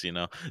ass. You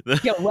know,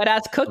 Yo, wet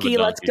ass cookie,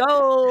 let's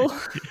donkey. go.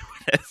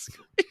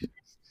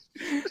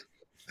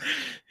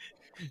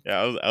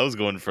 Yeah, I was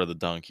going for the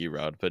donkey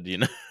route, but you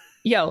know,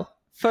 Yo,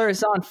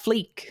 furs on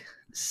fleek,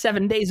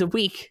 7 days a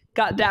week.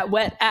 Got that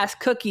wet ass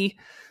cookie,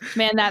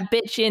 man. That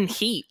bitch in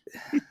heat.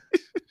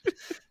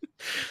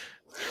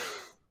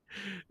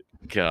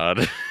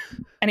 God.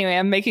 Anyway,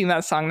 I'm making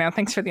that song now.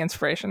 Thanks for the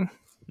inspiration.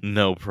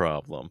 No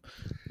problem.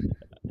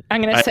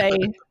 I'm gonna say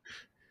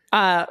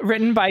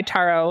written by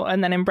Taro,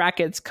 and then in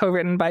brackets,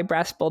 co-written by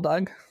Brass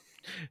Bulldog.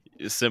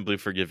 Simply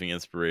for giving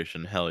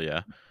inspiration. Hell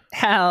yeah.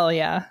 Hell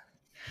yeah.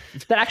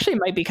 That actually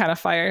might be kind of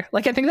fire.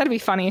 Like, I think that'd be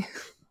funny.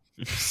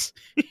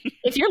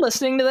 If you're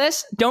listening to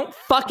this, don't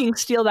fucking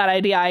steal that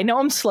idea. I know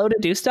I'm slow to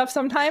do stuff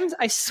sometimes.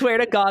 I swear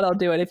to God, I'll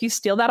do it. If you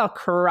steal that, I'll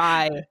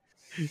cry.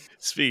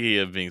 Speaking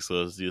of being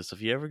slow to do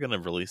stuff, you ever gonna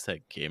release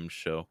that game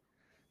show?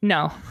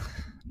 No,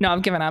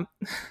 I've given up.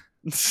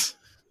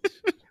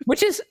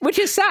 Which is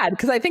sad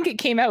because I think it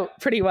came out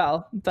pretty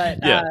well. But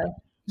yeah,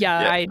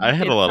 I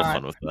had a lot of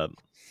fun with that.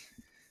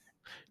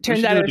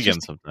 Turns out it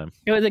again sometime.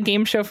 It was a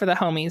game show for the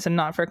homies and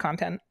not for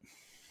content.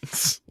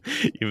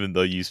 Even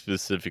though you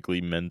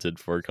specifically meant it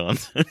for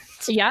content.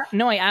 Yeah,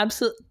 no, I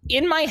absolutely,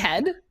 in my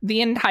head,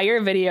 the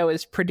entire video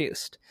is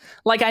produced.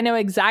 Like, I know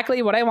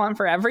exactly what I want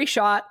for every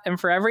shot and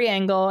for every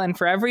angle and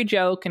for every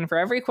joke and for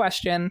every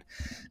question.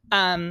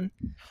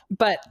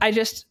 But I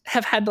just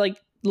have had like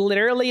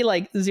literally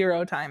like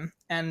zero time.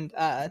 And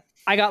I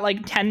got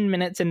like 10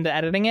 minutes into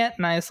editing it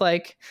and I was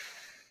like,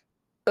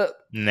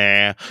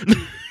 nah.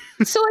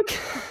 So like,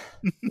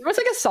 it was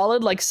like a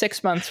solid like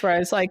 6 months where I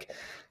was like,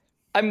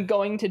 I'm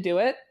going to do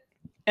it.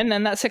 And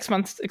then that 6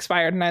 months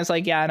expired and I was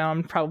like, yeah, no,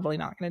 I'm probably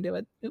not going to do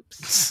it.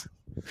 Oops.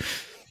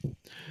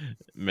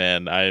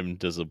 Man, I am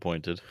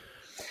disappointed.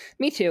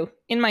 Me too.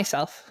 In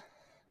myself.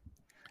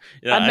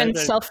 Yeah, I've been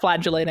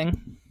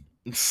self-flagellating.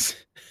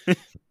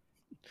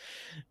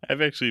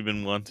 I've actually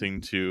been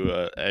wanting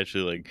to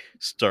actually like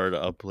start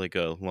up like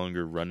a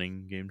longer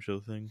running game show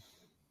thing.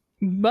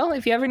 Well,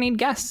 if you ever need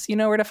guests, you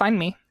know where to find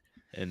me.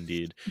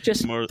 Indeed.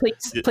 Just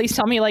please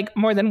tell me like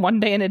more than 1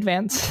 day in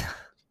advance.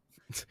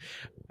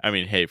 I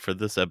mean, hey, for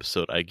this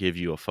episode, I gave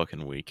you a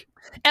fucking week.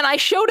 And I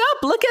showed up.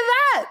 Look at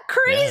that.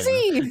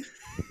 Crazy.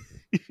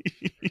 Yeah.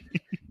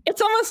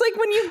 It's almost like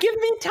when you give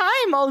me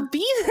time, I'll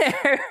be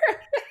there.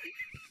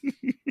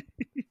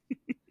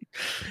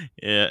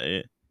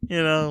 Yeah,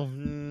 you know.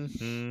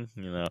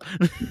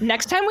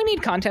 Next time we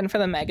need content for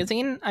the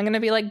magazine, I'm going to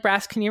be like,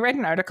 Brass, can you write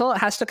an article? It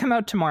has to come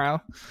out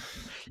tomorrow.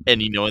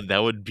 And you know what? That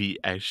would be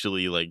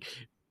actually like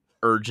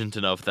urgent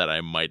enough that I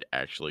might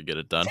actually get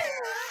it done.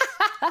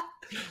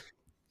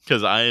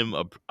 Because I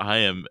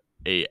am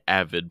a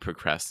avid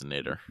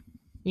procrastinator.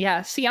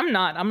 Yeah, see, I'm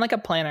not. I'm like a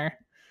planner.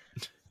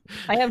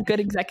 I have good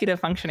executive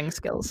functioning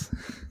skills.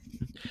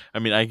 I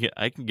mean,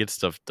 I can get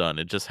stuff done.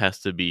 It just has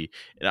to be.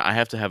 I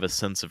have to have a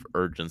sense of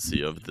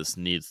urgency of this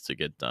needs to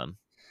get done.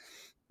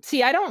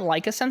 See, I don't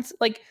like a sense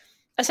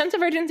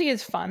of urgency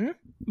is fun,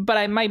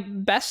 but my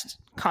best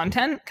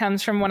content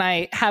comes from when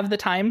I have the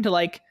time to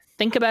like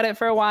think about it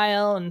for a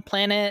while and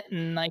plan it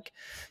and like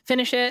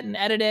finish it and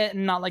edit it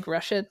and not like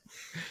rush it.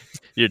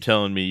 You're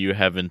telling me you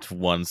haven't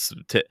once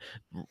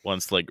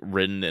like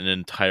written an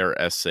entire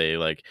essay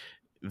like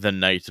the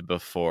night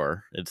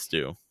before it's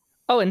due?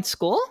 Oh, in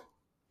school?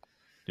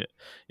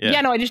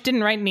 Yeah. No, I just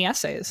didn't write any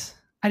essays.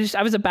 I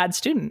was a bad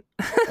student.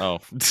 Oh.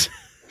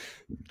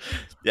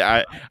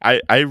 Yeah,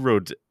 I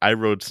wrote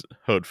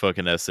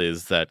fucking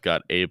essays that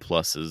got A+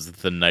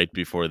 the night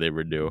before they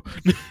were due.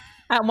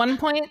 At one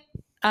point,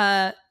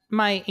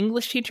 my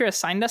English teacher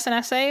assigned us an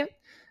essay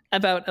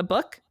about a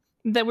book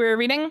that we were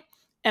reading,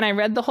 and I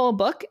read the whole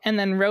book and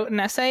then wrote an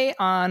essay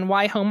on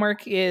why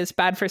homework is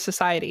bad for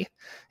society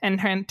and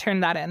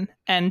turned that in,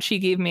 and she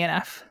gave me an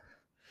F.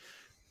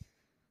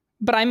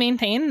 But I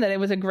maintain that it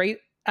was a great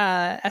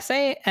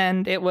essay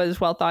and it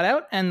was well thought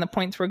out and the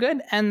points were good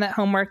and that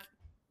homework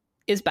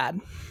is bad.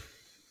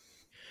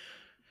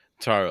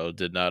 Taro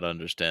did not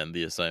understand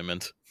the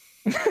assignment.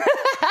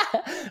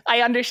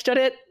 I understood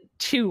it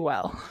too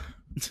well.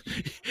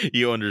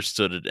 You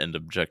understood it and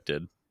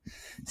objected.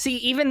 See,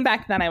 even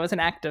back then I was an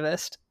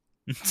activist.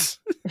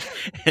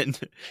 And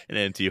an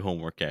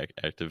anti-homework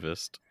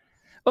activist.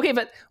 Okay,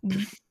 but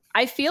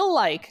I feel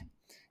like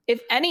if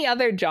any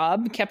other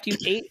job kept you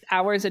 8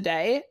 hours a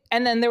day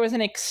and then there was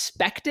an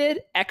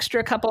expected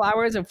extra couple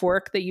hours of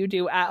work that you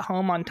do at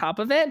home on top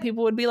of it,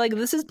 people would be like,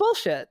 this is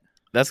bullshit.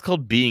 That's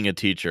called being a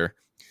teacher.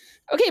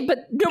 Okay, but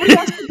nobody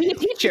wants to be a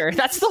teacher.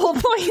 That's the whole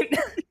point.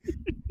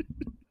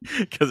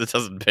 Because it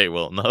doesn't pay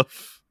well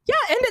enough. Yeah,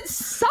 and it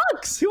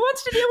sucks. Who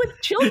wants to deal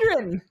with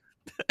children?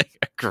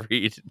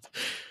 Agreed.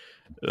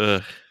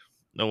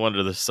 No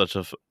wonder there's such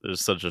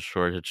a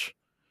shortage.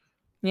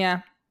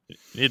 Yeah.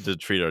 We need to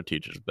treat our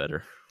teachers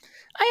better.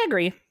 I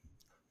agree.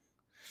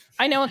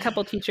 I know a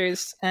couple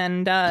teachers,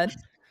 and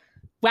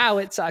wow,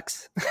 it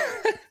sucks.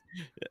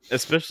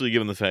 Especially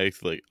given the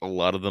fact like a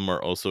lot of them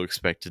are also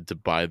expected to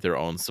buy their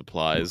own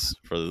supplies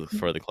for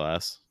the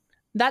class.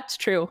 That's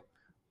true.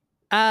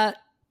 Can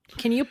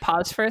you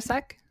pause for a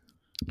sec?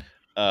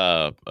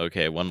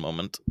 Okay, one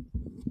moment.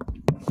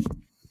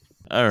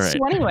 All right. So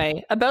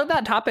anyway, about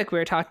that topic we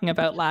were talking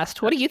about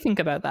last, what do you think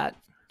about that?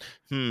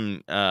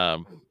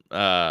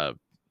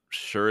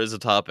 Sure is a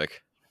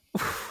topic.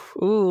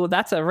 Ooh,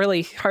 that's a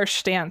really harsh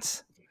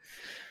stance.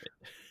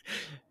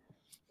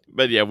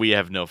 But yeah, we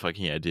have no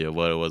fucking idea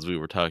what it was we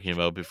were talking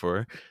about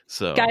before.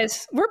 So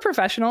Guys, we're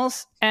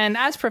professionals, and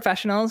as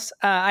professionals,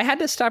 I had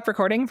to stop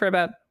recording for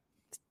about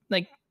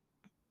like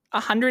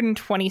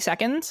 120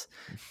 seconds,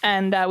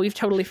 and we've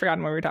totally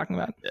forgotten what we were talking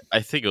about.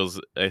 I think it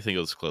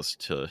was close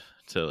to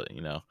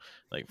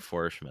like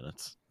 4-ish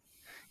minutes.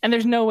 And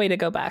there's no way to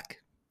go back.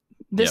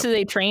 This Yep. is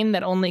a train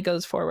that only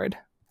goes forward.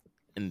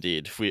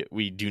 Indeed,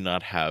 we do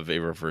not have a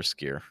reverse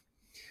gear.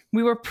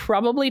 We were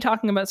probably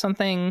talking about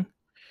something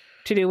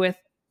to do with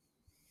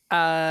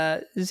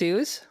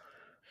zoos,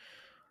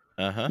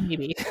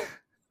 maybe.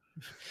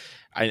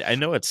 I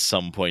know at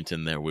some point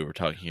in there we were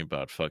talking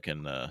about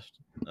fucking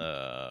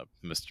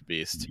Mr.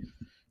 Beast.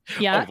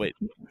 Yeah. Oh,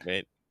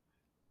 wait.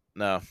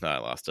 No, I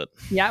lost it.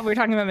 Yeah, we're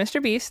talking about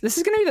Mr. Beast. This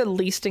is going to be the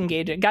least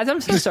engaging. Guys, I'm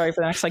so sorry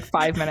for the next like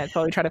 5 minutes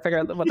while we try to figure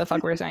out what the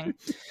fuck we're saying.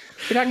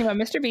 We're talking about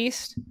Mr.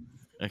 Beast,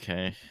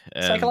 Okay.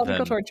 And psychological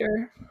then,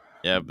 torture,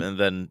 yeah, and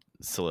then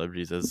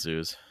celebrities as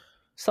zoos.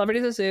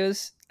 celebrities at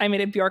zoos. I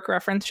made a Bjork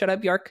reference. Shut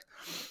up, Bjork.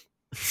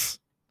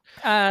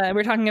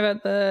 We're talking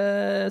about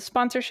the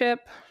sponsorship.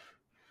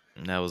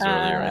 That was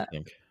earlier, I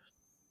think.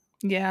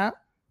 Yeah.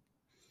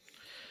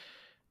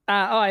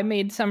 I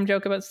made some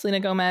joke about Selena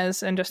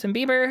Gomez and Justin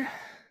Bieber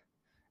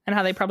and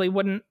how they probably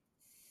wouldn't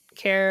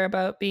care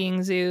about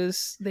being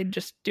zoos. They'd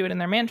just do it in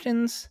their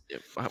mansions.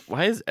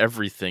 Why is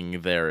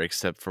everything there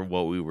except for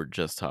what we were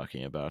just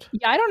talking about?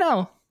 Yeah, I don't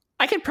know.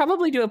 I could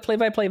probably do a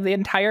play-by-play of the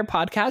entire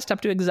podcast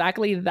up to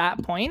exactly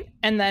that point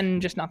and then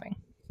just nothing.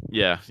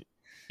 Yeah.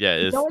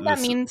 You know what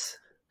that means?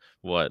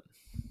 What?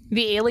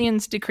 The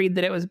aliens decreed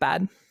that it was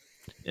bad.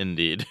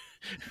 Indeed.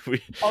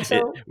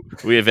 Also-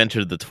 we have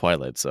entered the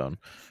Twilight Zone.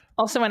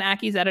 Also, when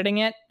Aki's editing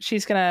it,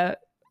 she's going to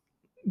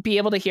be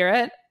able to hear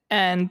it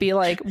and be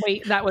like,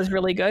 wait, that was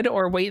really good,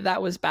 or wait,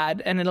 that was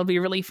bad. And it'll be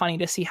really funny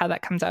to see how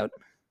that comes out.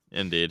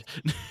 Indeed.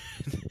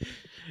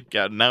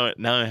 God, now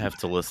I have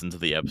to listen to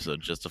the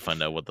episode just to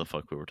find out what the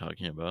fuck we were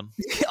talking about.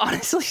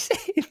 Honestly,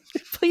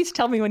 please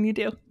tell me when you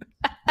do.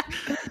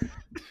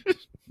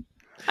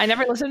 I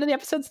never listen to the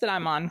episodes that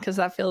I'm on because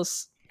that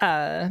feels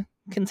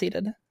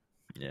conceited.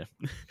 Yeah.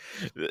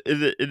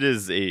 It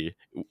is a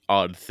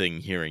odd thing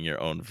hearing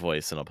your own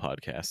voice in a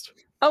podcast.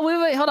 Oh,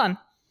 wait, hold on.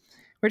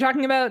 We're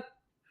talking about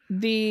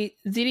the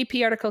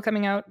ZDP article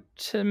coming out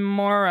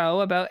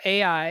tomorrow about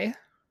AI.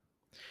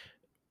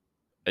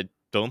 I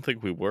don't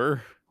think we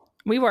were.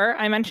 We were.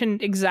 I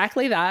mentioned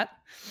exactly that.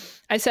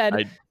 I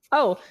said,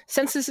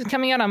 since this is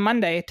coming out on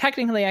Monday,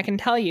 technically I can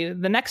tell you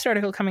the next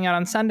article coming out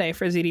on Sunday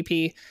for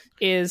ZDP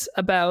is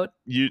about...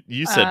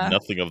 You said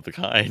nothing of the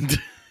kind.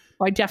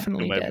 I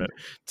definitely did.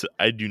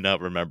 I do not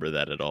remember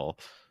that at all.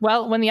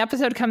 Well, when the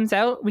episode comes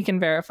out, we can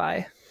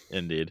verify.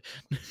 Indeed.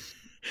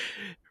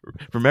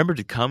 Remember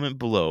to comment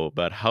below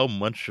about how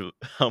much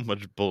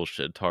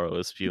bullshit Taro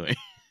is spewing.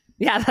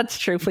 Yeah, that's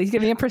true. Please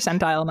give me a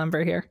percentile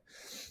number here.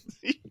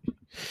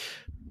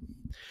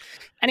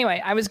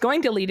 Anyway, I was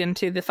going to lead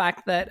into the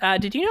fact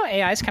that did you know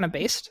AI is kind of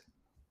based?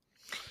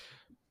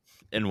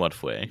 In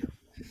what way?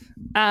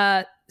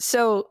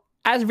 So,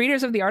 as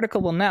readers of the article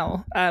will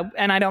know,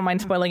 and I don't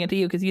mind spoiling it to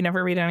you because you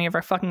never read any of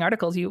our fucking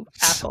articles, you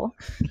asshole.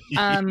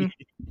 The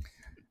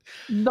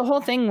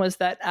whole thing was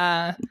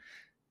that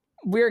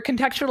we're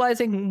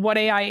contextualizing what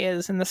AI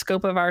is in the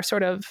scope of our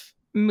sort of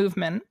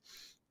movement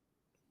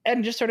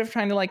and just sort of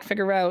trying to like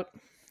figure out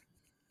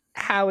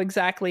how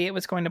exactly it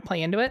was going to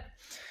play into it.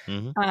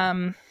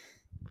 Mm-hmm.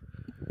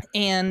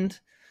 And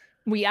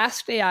we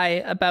asked AI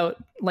about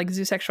like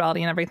zoosexuality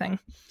and everything.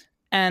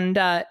 And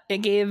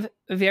it gave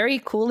very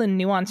cool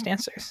and nuanced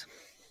answers.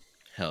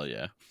 Hell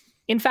yeah.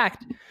 In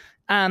fact,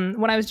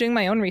 when I was doing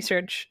my own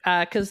research,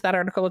 because that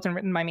article wasn't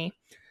written by me,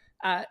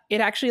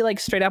 it actually like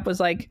straight up was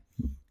like,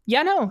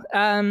 yeah, no,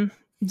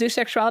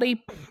 zoosexuality,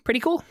 pretty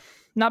cool.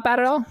 Not bad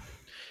at all.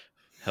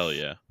 Hell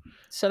yeah.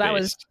 So that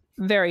was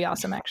very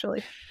awesome,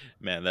 actually.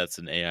 Man, that's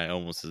an AI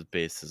almost as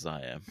base as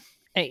I am.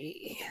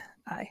 Hey,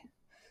 hi.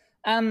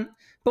 But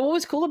what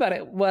was cool about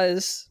it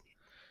was,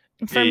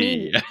 for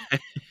me,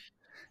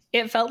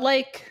 it felt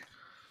like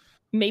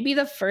maybe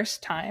the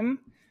first time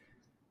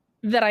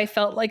that I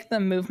felt like the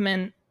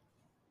movement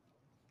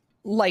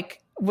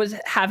like was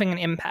having an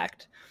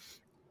impact.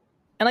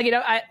 And like, you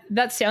know,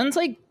 that sounds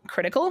like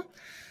critical,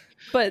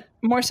 but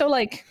more so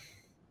like,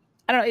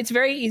 I don't know, it's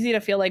very easy to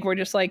feel like we're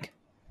just like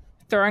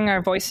throwing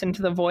our voice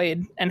into the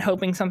void and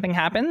hoping something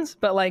happens.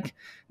 But like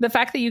the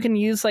fact that you can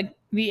use like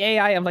the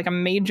AI of like a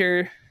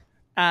major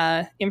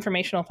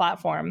informational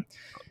platform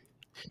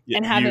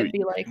and have it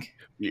be like,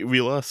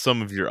 we lost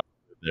some of your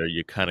audio there.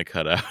 You kind of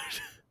cut out.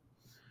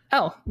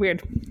 oh,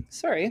 weird.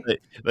 Sorry.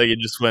 Like it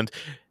just went,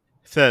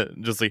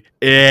 just like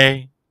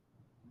and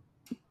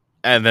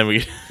then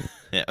we,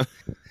 yeah.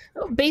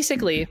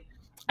 Basically,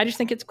 I just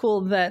think it's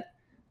cool that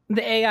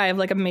the AI of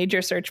like a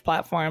major search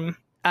platform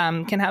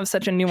can have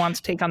such a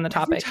nuanced take on the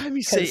topic. Every time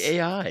you say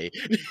AI,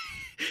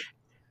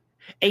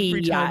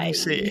 every time you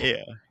say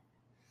AI,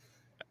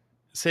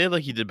 say it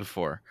like you did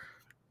before.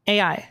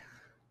 AI.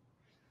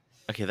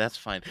 Okay, that's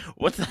fine.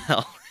 What the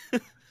hell?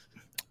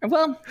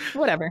 Well,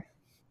 whatever.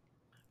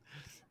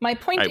 My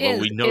point Right, is, well,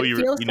 we know it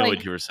feels like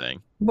what you were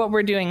saying. what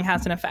we're doing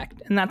has an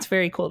effect, and that's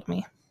very cool to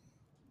me.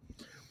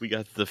 We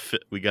got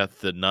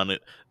the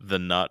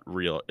not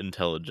real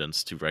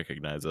intelligence to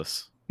recognize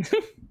us.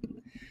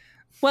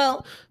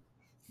 Well,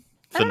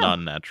 The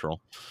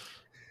non-natural.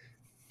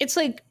 it's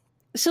like,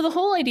 so the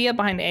whole idea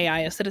behind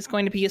AI is that it's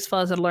going to be useful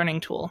as a learning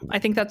tool. I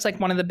think that's like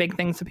one of the big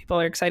things that people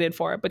are excited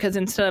for, because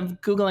instead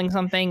of Googling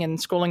something and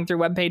scrolling through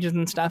web pages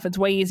and stuff, it's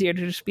way easier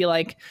to just be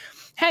like,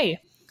 hey,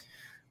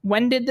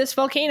 when did this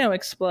volcano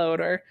explode?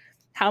 Or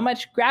how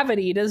much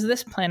gravity does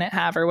this planet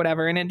have, or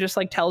whatever? And it just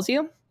like tells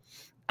you.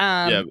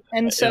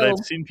 And so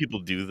I've seen people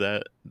do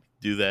that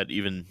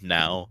even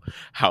now.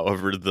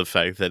 However, the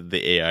fact that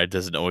the AI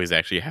doesn't always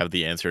actually have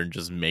the answer and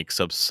just makes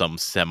up some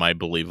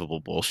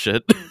semi-believable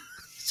bullshit.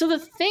 So the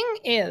thing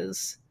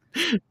is,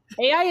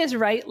 AI is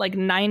right like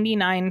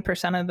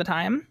 99% of the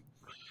time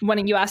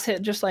when you ask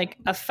it just like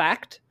a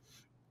fact,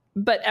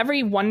 but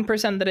every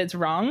 1% that it's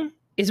wrong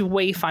is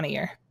way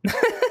funnier.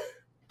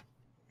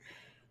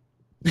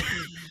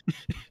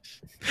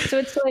 So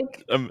it's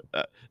like,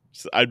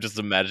 I'm just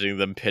imagining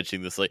them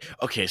pitching this like,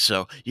 okay,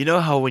 so you know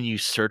how when you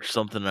search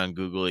something on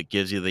Google, it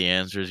gives you the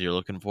answers you're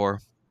looking for?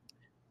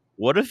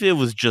 What if it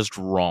was just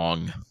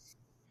wrong?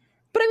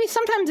 but I mean,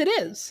 sometimes it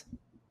is.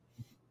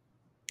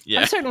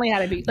 Yeah. I've certainly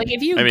had it be like,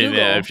 if you I mean, Google,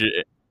 yeah,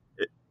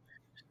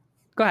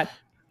 go ahead.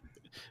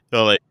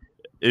 so like,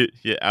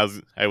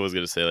 I was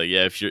gonna say like,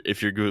 yeah, if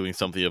you're Googling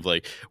something of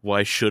like,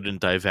 why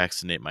shouldn't I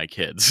vaccinate my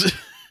kids?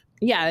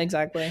 Yeah,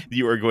 exactly.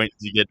 You are going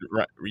to get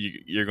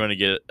you're going to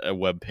get a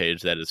web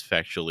page that is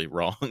factually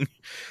wrong.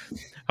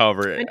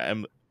 However,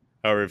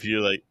 if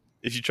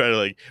you try to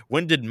like,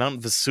 when did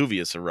Mount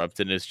Vesuvius erupt,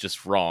 and it's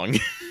just wrong.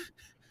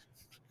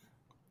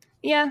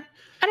 Yeah,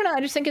 I don't know.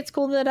 I just think it's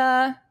cool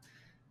that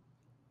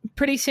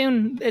pretty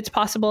soon it's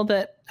possible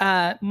that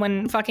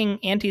when fucking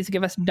aunties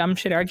give us dumb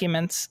shit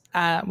arguments,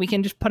 we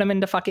can just put them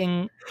into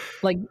fucking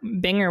like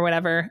Bing or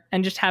whatever,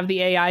 and just have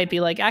the AI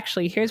be like,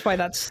 actually, here's why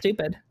that's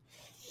stupid.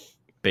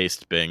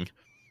 Based Bing.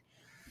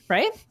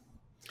 Right?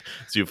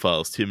 Zoo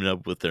Files teaming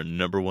up with their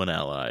number one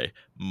ally,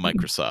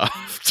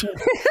 Microsoft.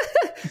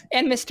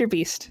 And Mr.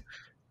 Beast.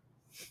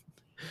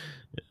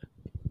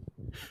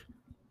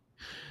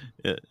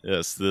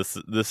 Yes, this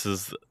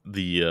is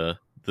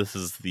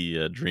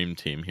the dream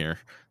team here.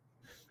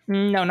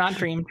 No, not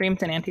Dream.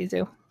 Dream's an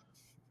anti-zoo.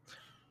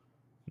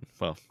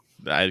 Well,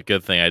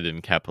 good thing I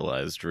didn't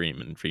capitalize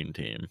Dream and Dream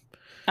Team.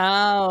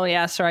 Oh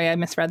yeah, sorry, I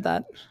misread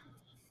that.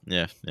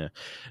 Yeah.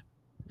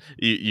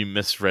 You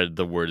misread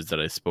the words that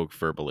I spoke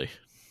verbally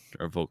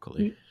or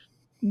vocally.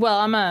 Well,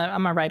 I'm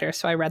a writer,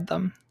 so I read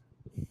them.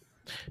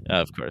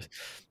 Of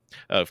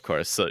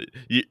course. So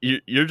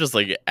you're just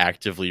like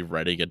actively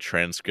writing a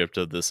transcript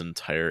of this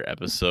entire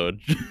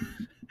episode.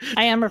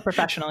 I am a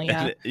professional,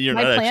 yeah.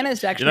 My plan is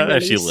to actually you're not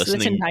release actually this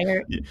listening.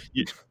 entire.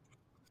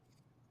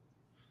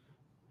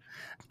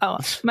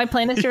 My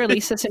plan is to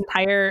release this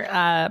entire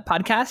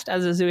podcast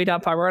as a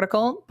Zooey.pub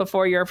article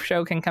before your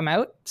show can come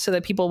out, so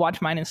that people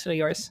watch mine instead of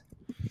yours.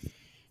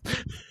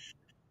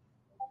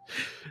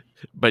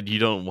 But you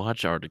don't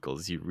watch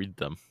articles, you read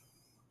them.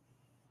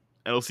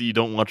 Also, you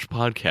don't watch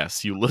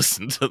podcasts, you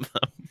listen to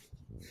them.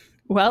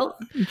 Well,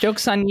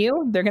 joke's on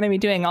you. They're going to be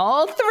doing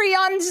all three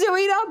on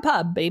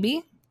Zooey.pub,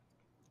 baby.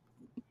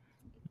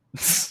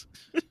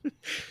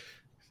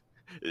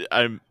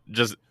 I'm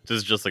just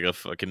like a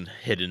fucking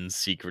hidden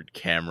secret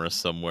camera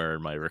somewhere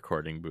in my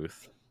recording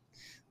booth.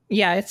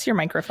 Yeah, it's your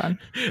microphone.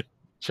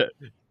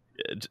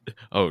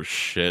 Oh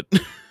shit.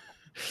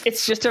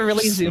 It's just a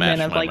really zoom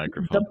in of like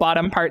microphone. the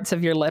bottom parts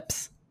of your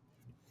lips.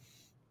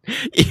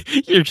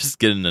 You're just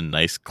getting a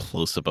nice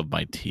close up of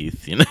my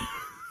teeth, you know?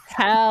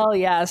 Hell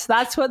yes.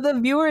 That's what the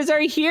viewers are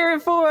here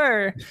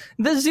for.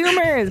 The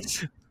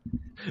Zoomers.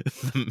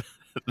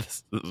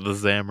 the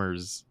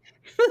Zammers.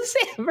 The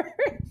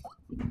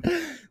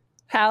Zammers.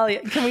 Hell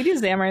yeah. Can we do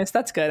Zammers?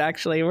 That's good,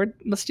 actually.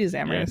 Let's do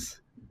Zammers.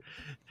 Yeah.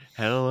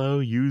 Hello,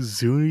 you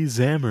Zooey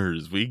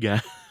Zammers. We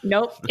got...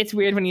 Nope. It's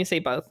weird when you say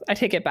both. I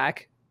take it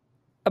back.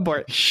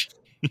 Abort.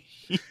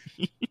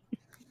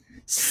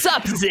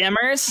 Sup,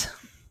 Zammers?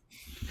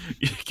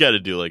 You gotta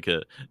do like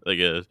a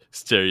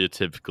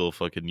stereotypical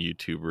fucking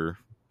YouTuber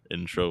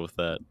intro with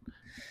that.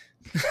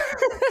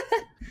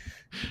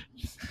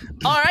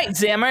 All right,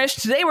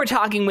 Zammers. Today we're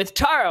talking with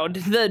Taro,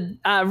 the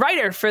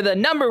writer for the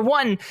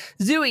 #1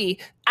 Zooey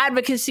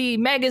advocacy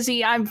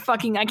magazine. I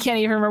can't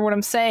even remember what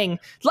I'm saying.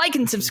 Like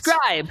and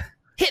subscribe.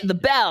 Hit the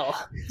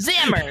bell.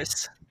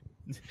 Zammers.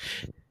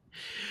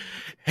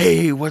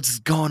 Hey, what's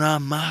going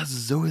on, my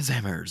Zoe's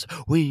Hammers?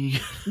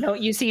 No,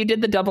 you see, you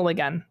did the double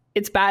again.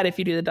 It's bad if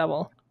you do the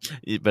double.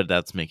 But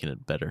that's making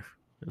it better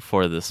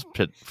for this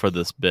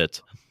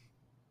bit.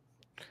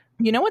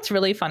 You know what's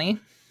really funny?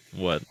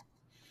 What?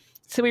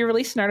 So we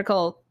released an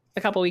article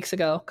a couple weeks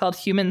ago called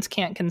 "Humans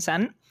Can't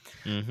Consent."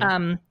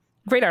 Mhm.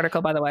 Great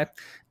article, by the way.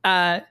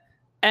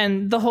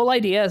 And the whole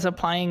idea is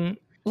applying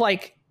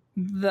like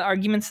the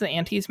arguments the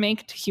antis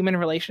make to human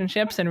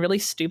relationships in really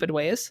stupid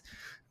ways,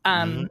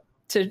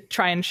 to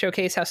try and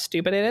showcase how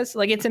stupid it is.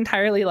 Like it's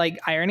entirely like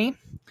irony.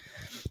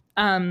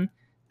 And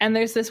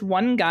there's this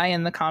one guy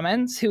in the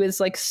comments who is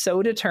like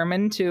so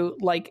determined to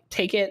like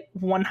take it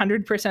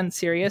 100%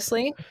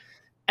 seriously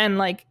and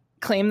like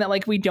claim that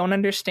like we don't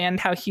understand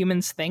how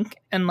humans think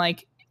and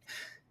like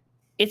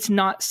it's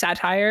not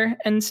satire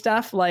and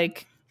stuff.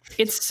 Like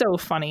it's so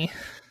funny.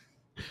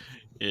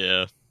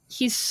 Yeah.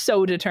 He's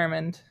so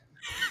determined.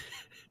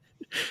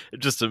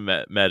 Just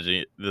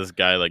imagine this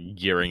guy like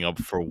gearing up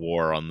for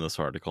war on this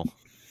article.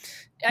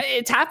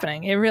 It's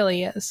happening. It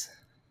really is.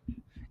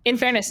 In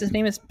fairness, his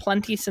name is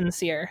Plenty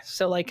Sincere,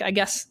 so like I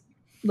guess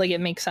like it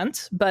makes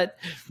sense. But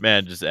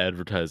Man, just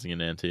advertising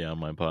an anti on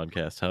my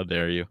podcast. How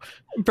dare you?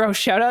 bro,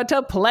 shout out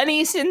to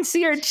Plenty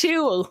Sincere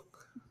too.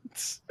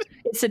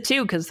 It's a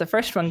 2 because the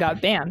first one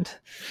got banned.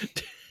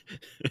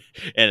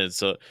 and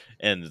it's a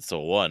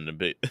 1.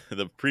 But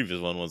the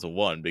previous one was a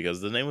 1 because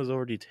the name was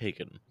already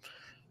taken.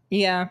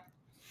 Yeah.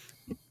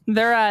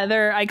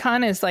 Their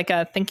icon is like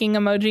a thinking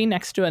emoji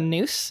next to a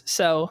noose,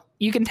 so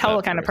you can tell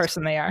what kind of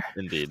person they are.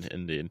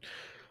 Indeed.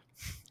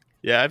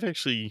 Yeah, I've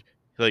actually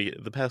like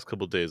the past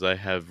couple of days I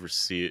have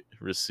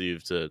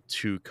received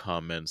 2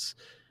 comments,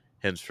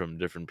 hints from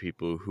different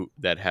people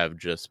that have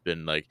just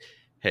been like,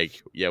 "Hey,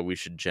 yeah, we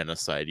should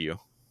genocide you."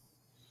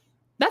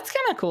 That's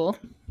kind of cool.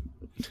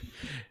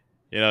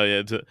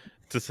 Yeah.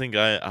 To think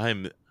I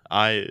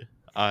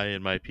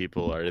and my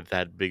people are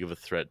that big of a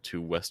threat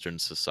to Western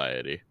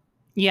society.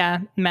 Yeah,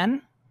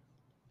 men.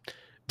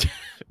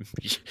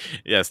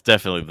 Yes,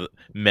 definitely the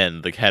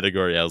men. The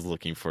category I was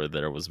looking for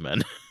there was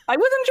men. I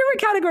wasn't sure what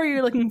category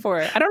you're looking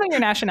for. I don't know your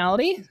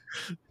nationality.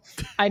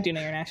 I do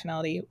know your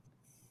nationality.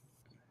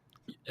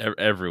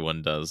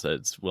 Everyone does.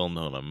 It's well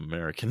known I'm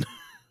American.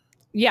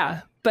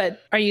 Yeah,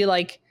 but are you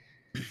like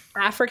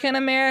African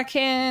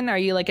American? Are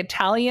you like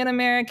Italian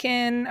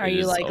American? Are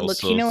you like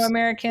Latino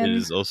American? It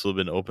has also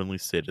been openly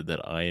stated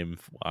that I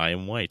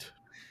am white.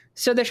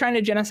 So they're trying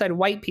to genocide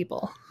white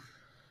people.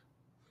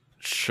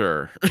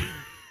 Sure.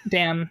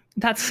 Damn,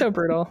 that's so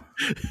brutal.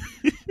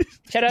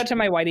 Shout out to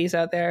my whiteys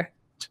out there.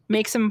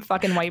 Make some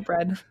fucking white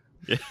bread.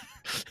 Yeah.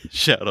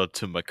 Shout out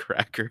to my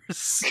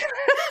crackers.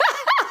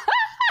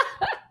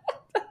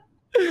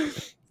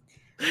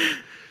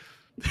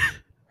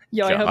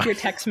 Yo, I hope your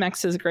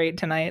Tex-Mex is great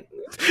tonight.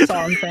 That's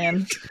all I'm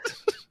saying.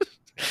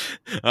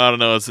 I don't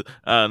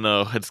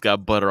know. It's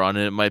got butter on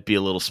it. It might be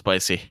a little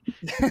spicy.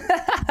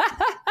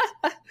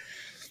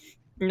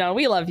 No,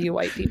 we love you,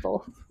 white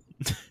people.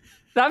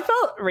 That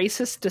felt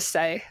racist to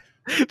say.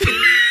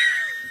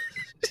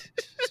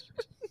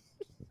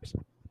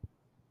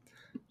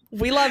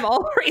 We love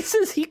all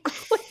races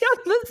equally on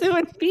the Zoo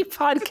and Me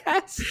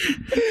podcast.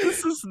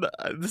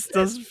 This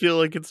doesn't feel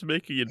like it's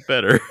making it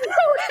better. No,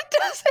 it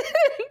doesn't.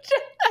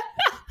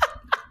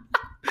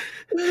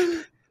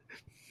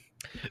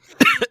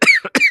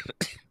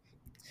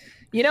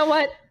 You know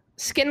what?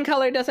 Skin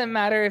color doesn't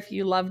matter if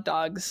you love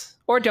dogs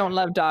or don't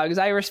love dogs.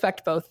 I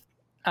respect both.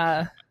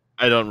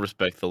 I don't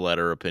respect the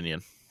latter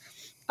opinion.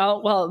 Oh,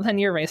 well, then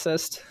you're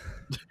racist.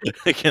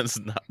 Against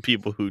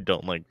people who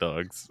don't like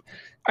dogs.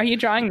 Are you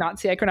drawing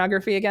Nazi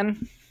iconography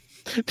again?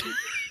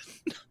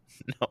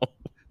 No.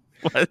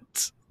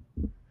 What?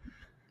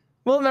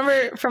 Well,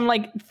 remember from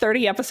like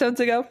 30 episodes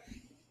ago?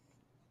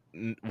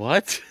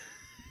 What?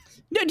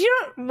 No, do you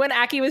know when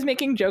Aki was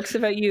making jokes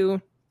about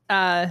you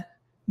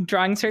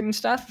drawing certain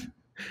stuff?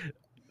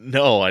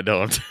 No, I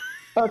don't.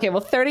 Okay, well,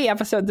 30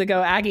 episodes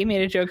ago, Aggie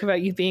made a joke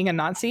about you being a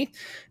Nazi.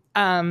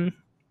 And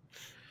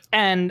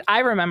I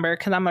remember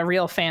because I'm a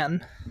real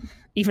fan,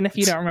 even if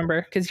you don't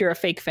remember because you're a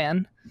fake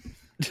fan.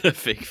 A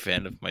fake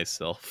fan of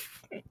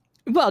myself.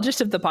 Well,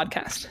 just of the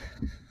podcast.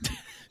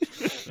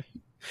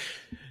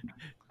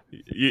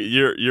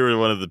 You're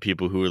one of the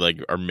people who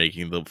are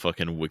making the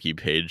fucking wiki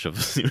page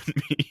of Zoo and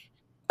Me.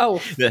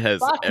 Oh, that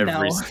has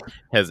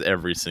has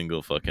every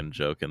single fucking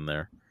joke in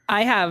there.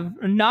 I have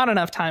not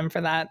enough time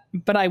for that,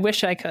 but I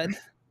wish I could.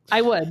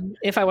 I would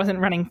if I wasn't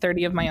running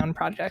 30 of my own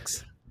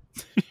projects.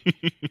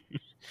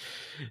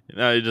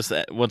 No, you just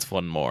what's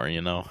one more,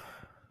 you know?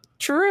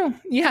 True.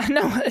 Yeah,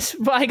 no.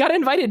 Well, I got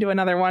invited to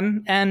another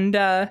one, and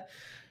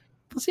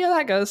we'll see how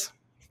that goes.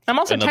 I'm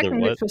also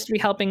technically supposed to be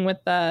helping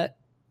with the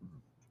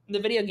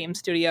video game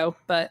studio,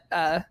 but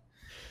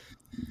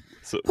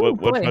so what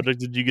project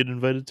did you get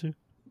invited to?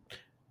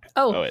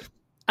 Oh wait.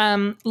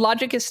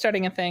 Logic is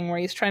starting a thing where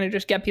he's trying to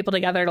just get people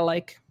together to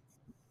I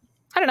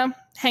don't know,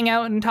 hang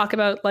out and talk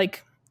about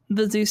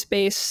the zoo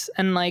space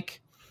and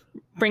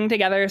bring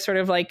together sort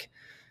of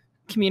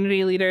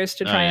community leaders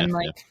to try and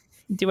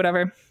do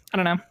whatever. I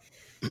don't know.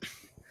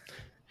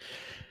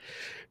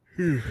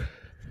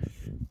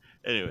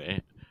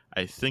 Anyway,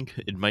 I think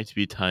it might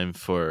be time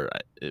for.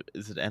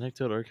 Is it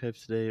anecdote archive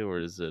today, or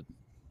is it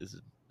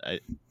I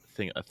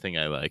think a thing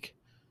I like?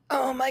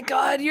 Oh my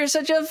god, you're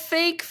such a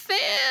fake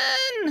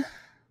fan!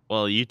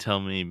 Well, you tell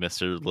me,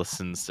 Mister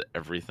listens to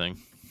everything.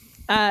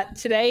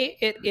 Today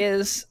it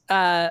is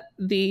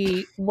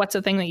the what's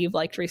a thing that you've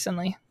liked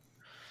recently?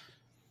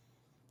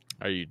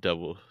 Are you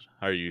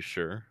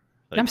sure?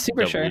 I'm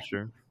super doubly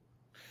sure.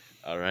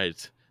 All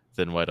right,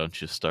 then why don't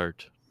you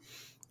start?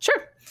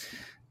 Sure.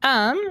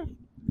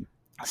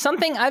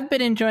 Something I've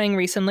been enjoying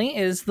recently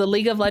is the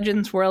League of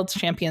Legends World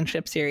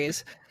Championship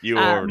Series. You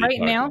already Right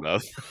talked now,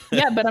 about.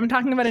 yeah, but I'm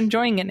talking about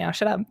enjoying it now.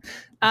 Shut up.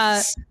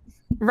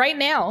 Right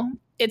now,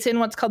 it's in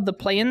what's called the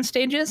play-in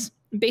stages.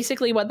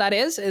 Basically, what that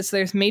is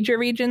there's major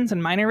regions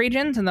and minor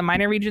regions, and the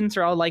minor regions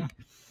are all like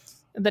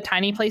the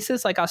tiny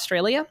places like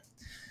Australia.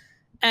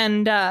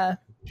 And Australia,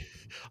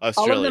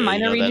 all of the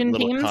minor that region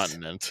little teams,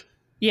 continent.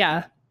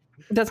 yeah,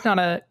 that's not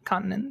a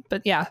continent,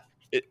 but yeah.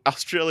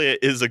 Australia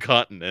is a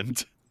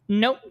continent.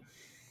 Nope.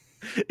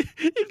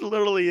 It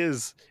literally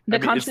is. The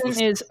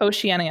continent is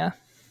Oceania.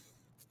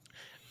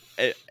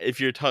 If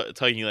you're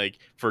talking like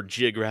for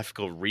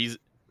geographical reason,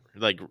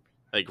 like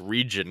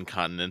region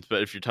continent,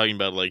 but if you're talking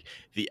about like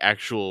the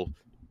actual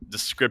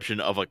description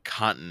of a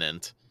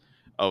continent,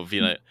 of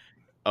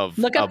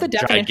Look up the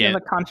definition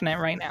of gigant. a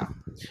continent right now.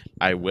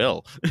 I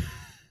will.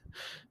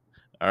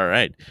 All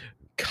right,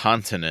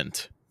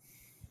 continent.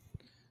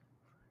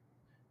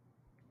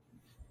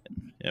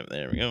 Yep,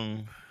 there we go.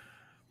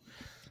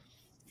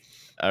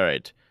 All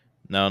right,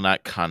 no,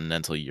 not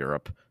continental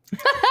Europe.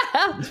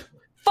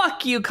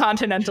 Fuck you,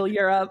 continental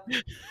Europe.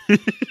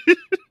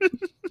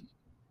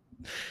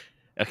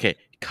 Okay,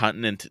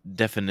 continent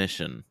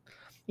definition.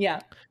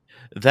 Yeah.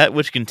 That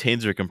which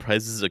contains or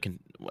comprises a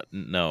what?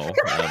 No.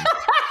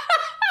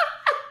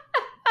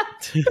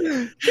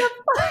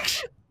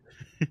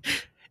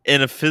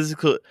 In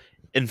physical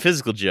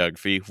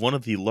geography, one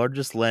of the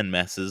largest land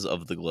masses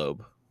of the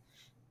globe.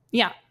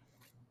 Yeah.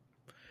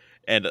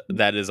 And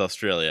that is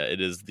Australia.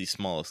 It is the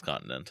smallest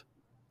continent.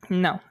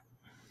 No.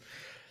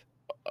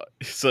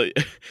 So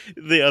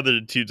the other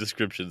two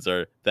descriptions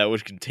are that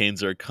which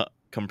contains or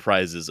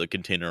comprises a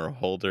container or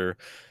holder,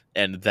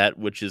 and that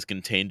which is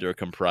contained or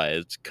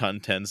comprised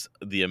contents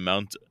the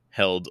amount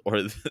held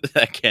or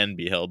that can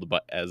be held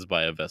by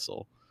a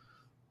vessel.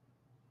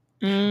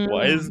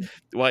 Why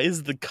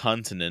is the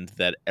continent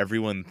that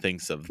everyone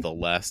thinks of the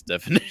last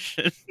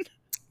definition?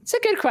 It's a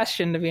good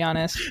question, to be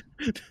honest.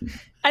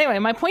 Anyway,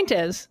 my point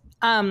is,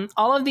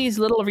 all of these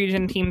little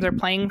region teams are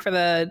playing for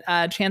the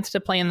chance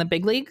to play in the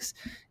big leagues,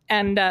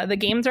 and the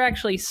games are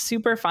actually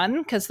super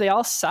fun because they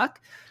all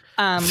suck.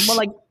 Well,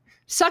 like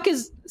suck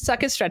is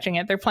stretching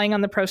it. They're playing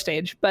on the pro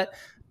stage, but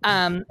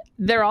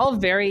they're all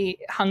very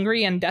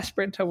hungry and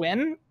desperate to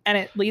win, and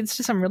it leads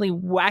to some really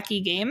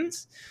wacky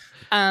games.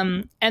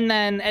 And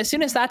then as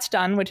soon as that's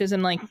done, which is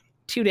in like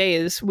 2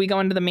 days, we go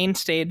into the main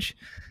stage.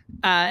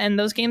 And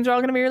those games are all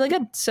going to be really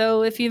good.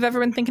 So if you've ever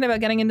been thinking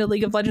about getting into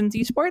League of Legends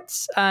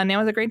esports,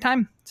 now is a great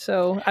time.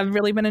 So I've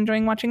really been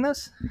enjoying watching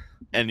those.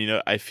 And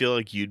I feel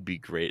like you'd be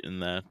great in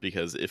that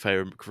because if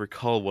I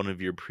recall one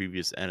of your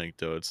previous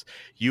anecdotes,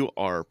 you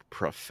are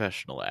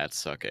professional at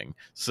sucking.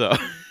 So.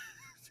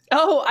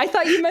 Oh, I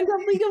thought you meant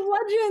on League of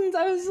Legends.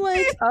 I was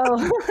like,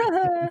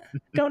 oh,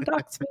 don't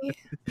dox me.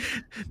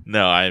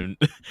 No,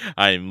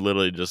 I'm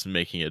literally just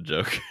making a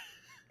joke.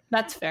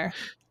 That's fair.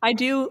 I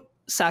do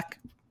suck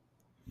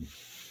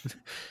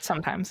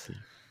sometimes.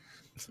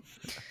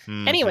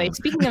 Anyway,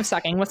 speaking of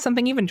sucking, what's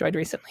something you've enjoyed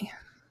recently?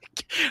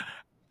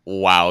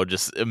 Wow,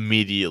 just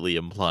immediately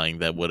implying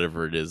that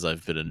whatever it is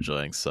I've been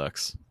enjoying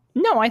sucks.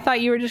 No, I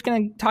thought you were just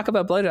going to talk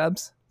about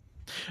blowjobs.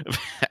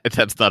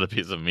 That's not a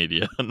piece of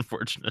media,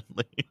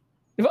 unfortunately.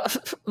 Well,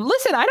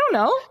 listen, I don't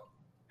know.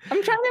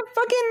 I'm trying to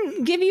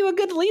fucking give you a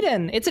good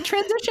lead-in. It's a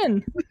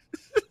transition.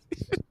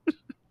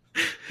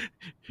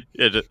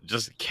 Yeah,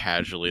 just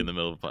casually in the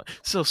middle of the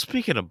So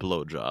speaking of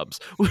blowjobs,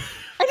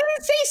 I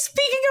didn't say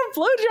speaking of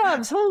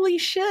blowjobs. Holy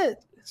shit!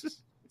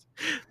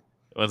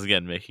 Once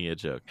again, making a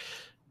joke.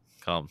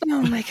 Calm.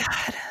 Oh my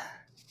god.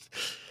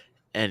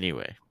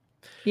 Anyway,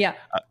 yeah,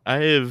 I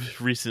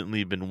have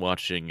recently been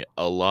watching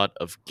a lot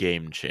of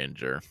Game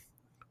Changer,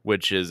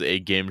 which is a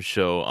game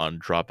show on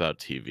Dropout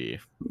TV.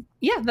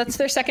 Yeah, that's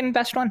their second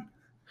best one.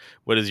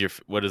 What is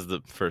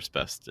the first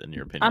best in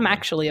your opinion?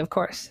 Actually, of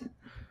course.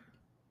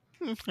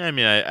 I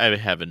mean, I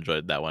have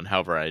enjoyed that one.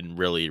 However, I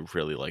really,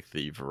 really like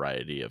the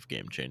variety of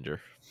Game Changer.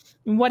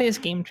 What is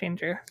Game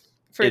Changer?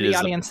 For the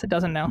audience that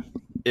doesn't know.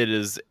 It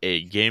is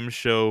a game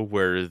show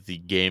where the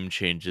game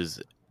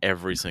changes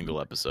every single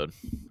episode.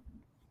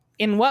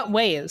 In what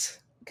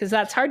ways? Because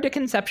that's hard to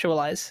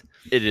conceptualize.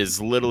 It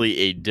is literally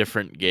a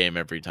different game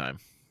every time.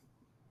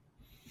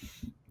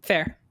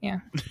 Fair, yeah.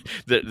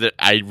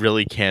 I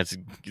really can't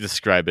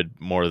describe it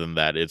more than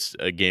that. It's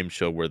a game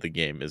show where the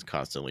game is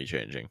constantly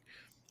changing.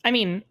 I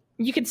mean,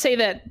 You could say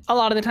that a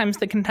lot of the times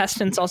the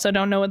contestants also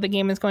don't know what the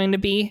game is going to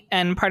be,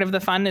 and part of the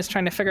fun is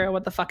trying to figure out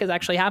what the fuck is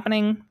actually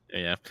happening.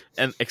 Yeah,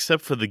 and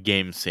except for the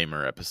Game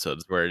Samer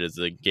episodes, where it is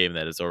a game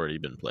that has already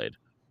been played.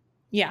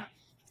 Yeah.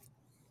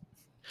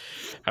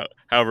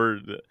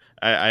 However,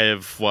 I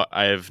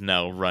have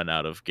now run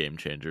out of Game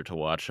Changer to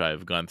watch.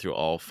 I've gone through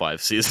all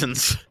 5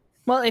 seasons.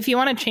 Well, if you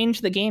want to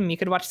change the game, you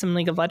could watch some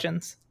League of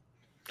Legends.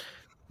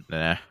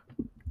 Nah.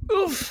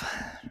 Oof.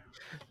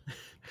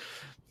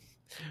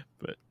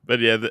 But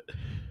yeah,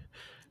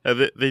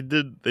 they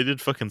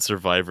did fucking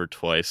Survivor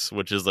twice,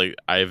 which is like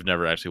I've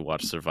never actually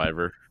watched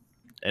Survivor,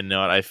 and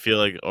now I feel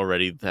like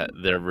already that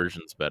their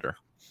version's better.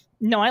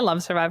 No, I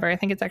love Survivor. I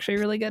think it's actually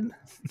really good.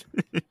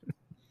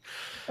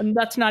 And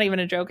that's not even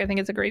a joke. I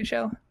think it's a great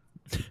show.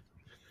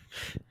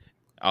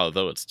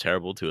 Although it's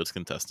terrible to its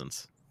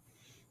contestants.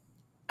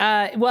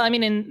 Well, I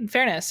mean, in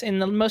fairness, in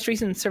the most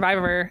recent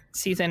Survivor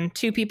season,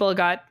 2 people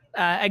got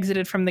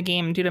exited from the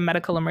game due to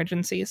medical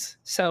emergencies.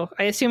 So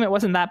I assume it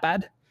wasn't that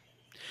bad.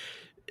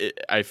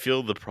 I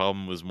feel the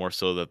problem was more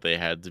so that they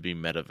had to be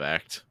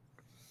medevaced.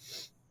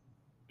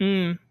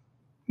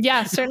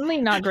 Yeah,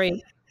 certainly not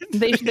great.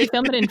 They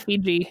filmed it in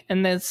Fiji,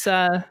 and it's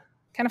kind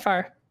of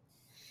far.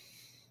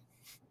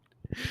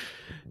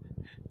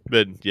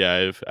 But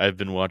yeah, I've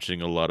been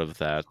watching a lot of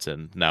that,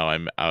 and now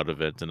I'm out of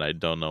it, and I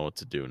don't know what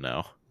to do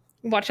now.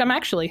 Watch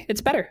Actually.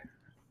 It's better.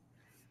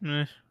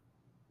 Eh.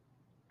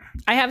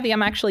 I have the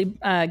Actually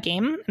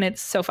game, and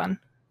it's so fun.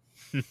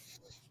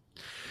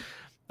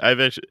 I've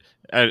actually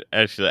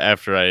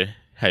after I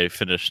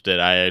finished it,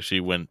 I actually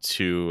went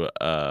to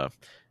God,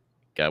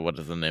 what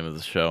is the name of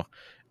the show?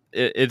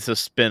 It's a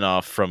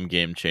spin-off from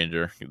Game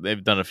Changer.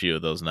 They've done a few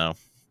of those now.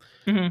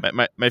 Mm-hmm.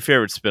 My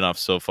favorite spin-off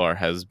so far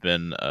has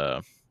been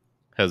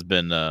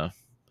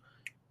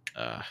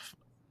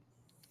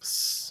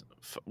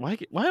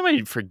why am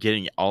I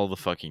forgetting all the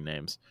fucking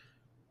names?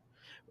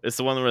 It's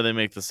the one where they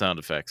make the sound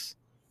effects.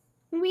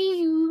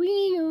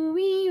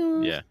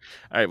 Yeah.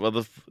 All right. Well,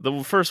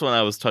 the first one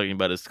I was talking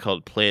about is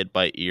called Play It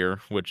by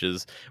Ear, which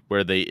is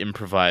where they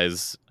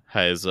improvise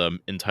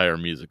entire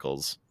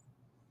musicals.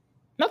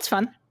 That's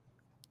fun.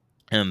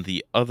 And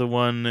the other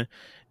one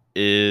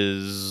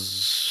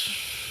is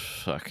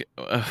fuck.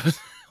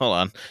 Hold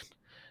on.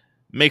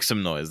 Make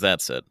some noise.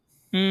 That's it.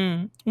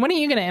 When are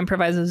you going to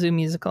improvise a zoo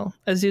musical?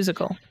 A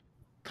zoozicle?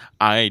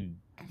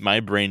 My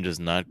brain does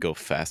not go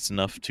fast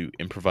enough to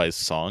improvise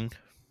song.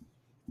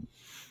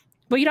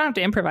 Well, you don't have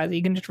to improvise it.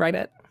 You can just write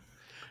it.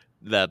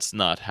 That's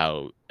not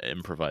how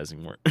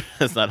improvising works.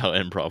 That's not how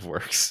improv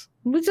works.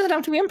 It doesn't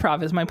have to be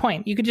improv, is my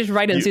point. You could just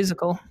write a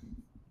zoozicle.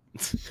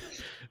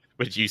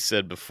 But you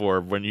said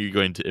before, when are you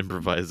going to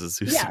improvise a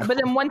zoozicle? Yeah, but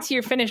then once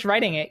you're finished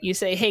writing it, you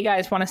say, hey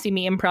guys, want to see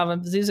me improv a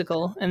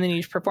zoozicle? And then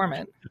you just perform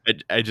it.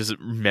 I just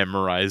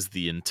memorized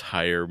the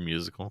entire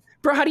musical.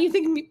 Bro, how do you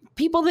think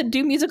people that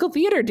do musical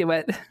theater do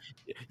it?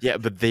 Yeah,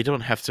 but they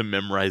don't have to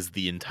memorize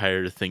the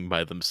entire thing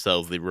by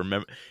themselves.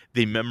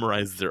 They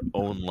memorize their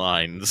own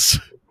lines.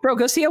 Bro,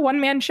 go see a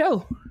one-man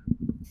show.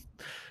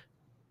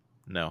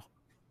 No.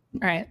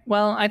 All right.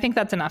 Well, I think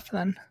that's enough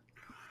then.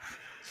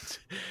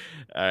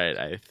 All right,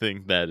 I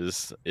think that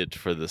is it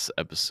for this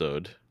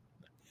episode.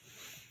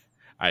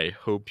 I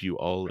hope you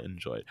all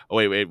enjoyed. Oh,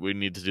 wait, we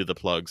need to do the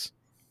plugs.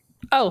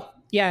 Oh,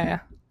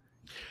 yeah.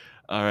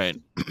 All right.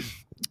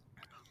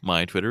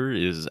 My Twitter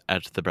is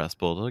at the Brass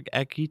Bulldog.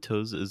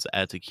 Akito's is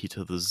at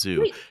Akito the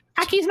Zoo. Wait,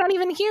 Aki's not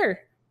even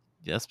here.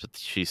 Yes, but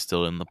she's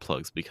still in the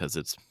plugs because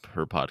it's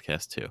her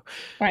podcast too.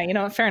 All right, you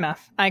know what? Fair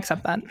enough. I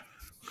accept that.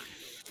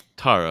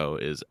 Taro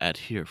is at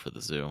Here for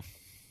the Zoo.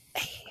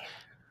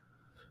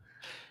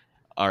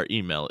 Our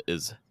email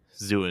is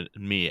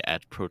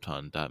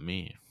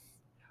zooandme@proton.me.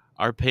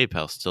 Our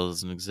PayPal still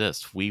doesn't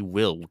exist. We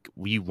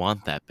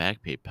want that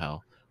back,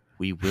 PayPal.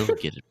 We will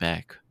get it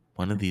back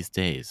one of these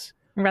days.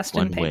 Rest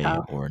in one way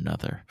PayPal. or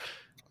another.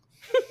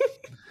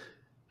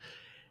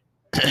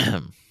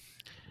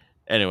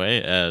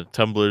 Anyway,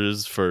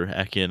 Tumblrs for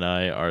Aki and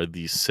I are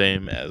the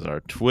same as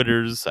our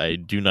Twitters. I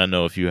do not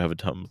know if you have a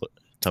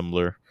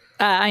Tumblr.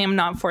 I am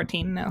not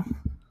 14, no.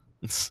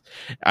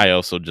 I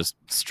also just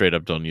straight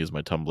up don't use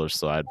my Tumblr,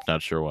 so I'm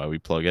not sure why we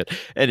plug it.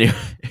 Anyway.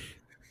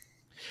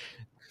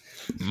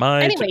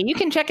 You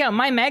can check out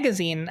my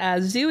magazine,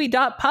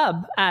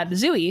 zooey.pub, at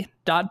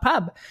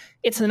zooey.pub.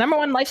 It's the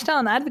 #1 lifestyle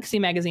and advocacy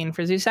magazine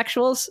for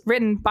zoosexuals,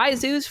 written by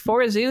zoos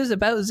for zoos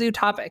about zoo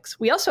topics.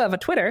 We also have a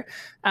Twitter,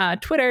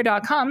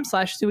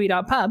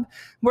 twitter.com/zooey.pub.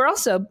 We're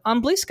also on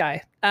Blue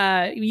Sky.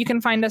 You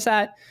can find us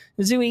at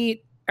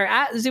zooey or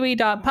at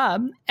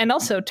zooey.pub, and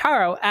also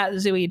Taro at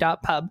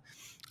zooey.pub.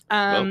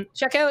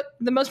 Check out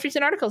the most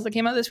recent articles that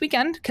came out this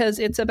weekend, because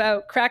it's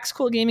about Crack's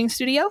Cool Gaming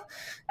Studio,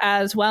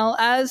 as well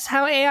as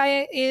how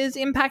AI is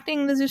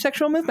impacting the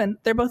zoosexual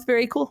movement. They're both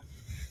very cool.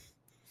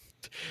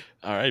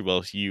 All right,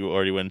 well, you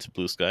already went to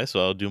Blue Sky, so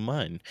I'll do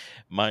mine.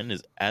 Mine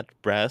is at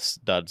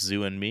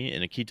brass.zooandme,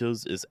 and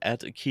Akito's is at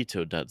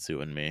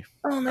akito.zooandme.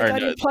 Oh my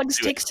god, your plugs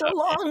take so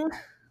long.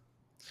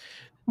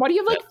 Why do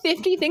you have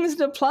 50 things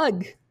to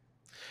plug?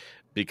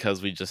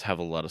 Because we just have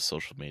a lot of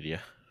social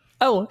media.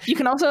 Oh, you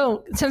can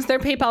also, since their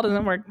PayPal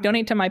doesn't work,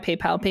 donate to my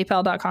PayPal,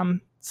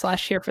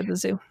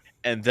 paypal.com/here4the-zoo.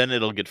 And then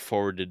it'll get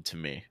forwarded to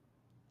me.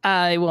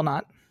 I will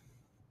not.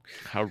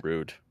 How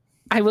rude.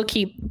 I will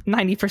keep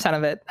 90%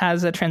 of it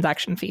as a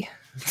transaction fee.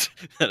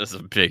 That is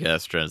a big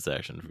ass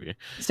transaction fee.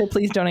 So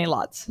please donate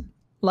lots.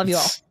 Love you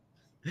all.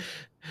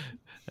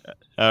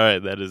 All right,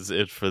 that is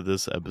it for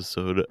this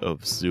episode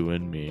of Zoo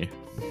and Me.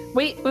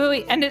 Wait.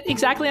 End it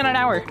exactly on an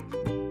hour.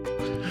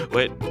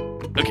 Wait.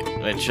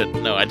 Okay. Wait. Shit.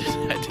 No, I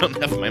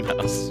don't have my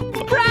mouse.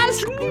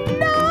 Brass,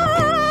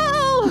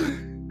 no!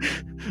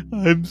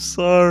 I'm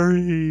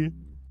sorry.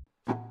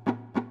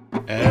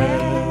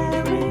 And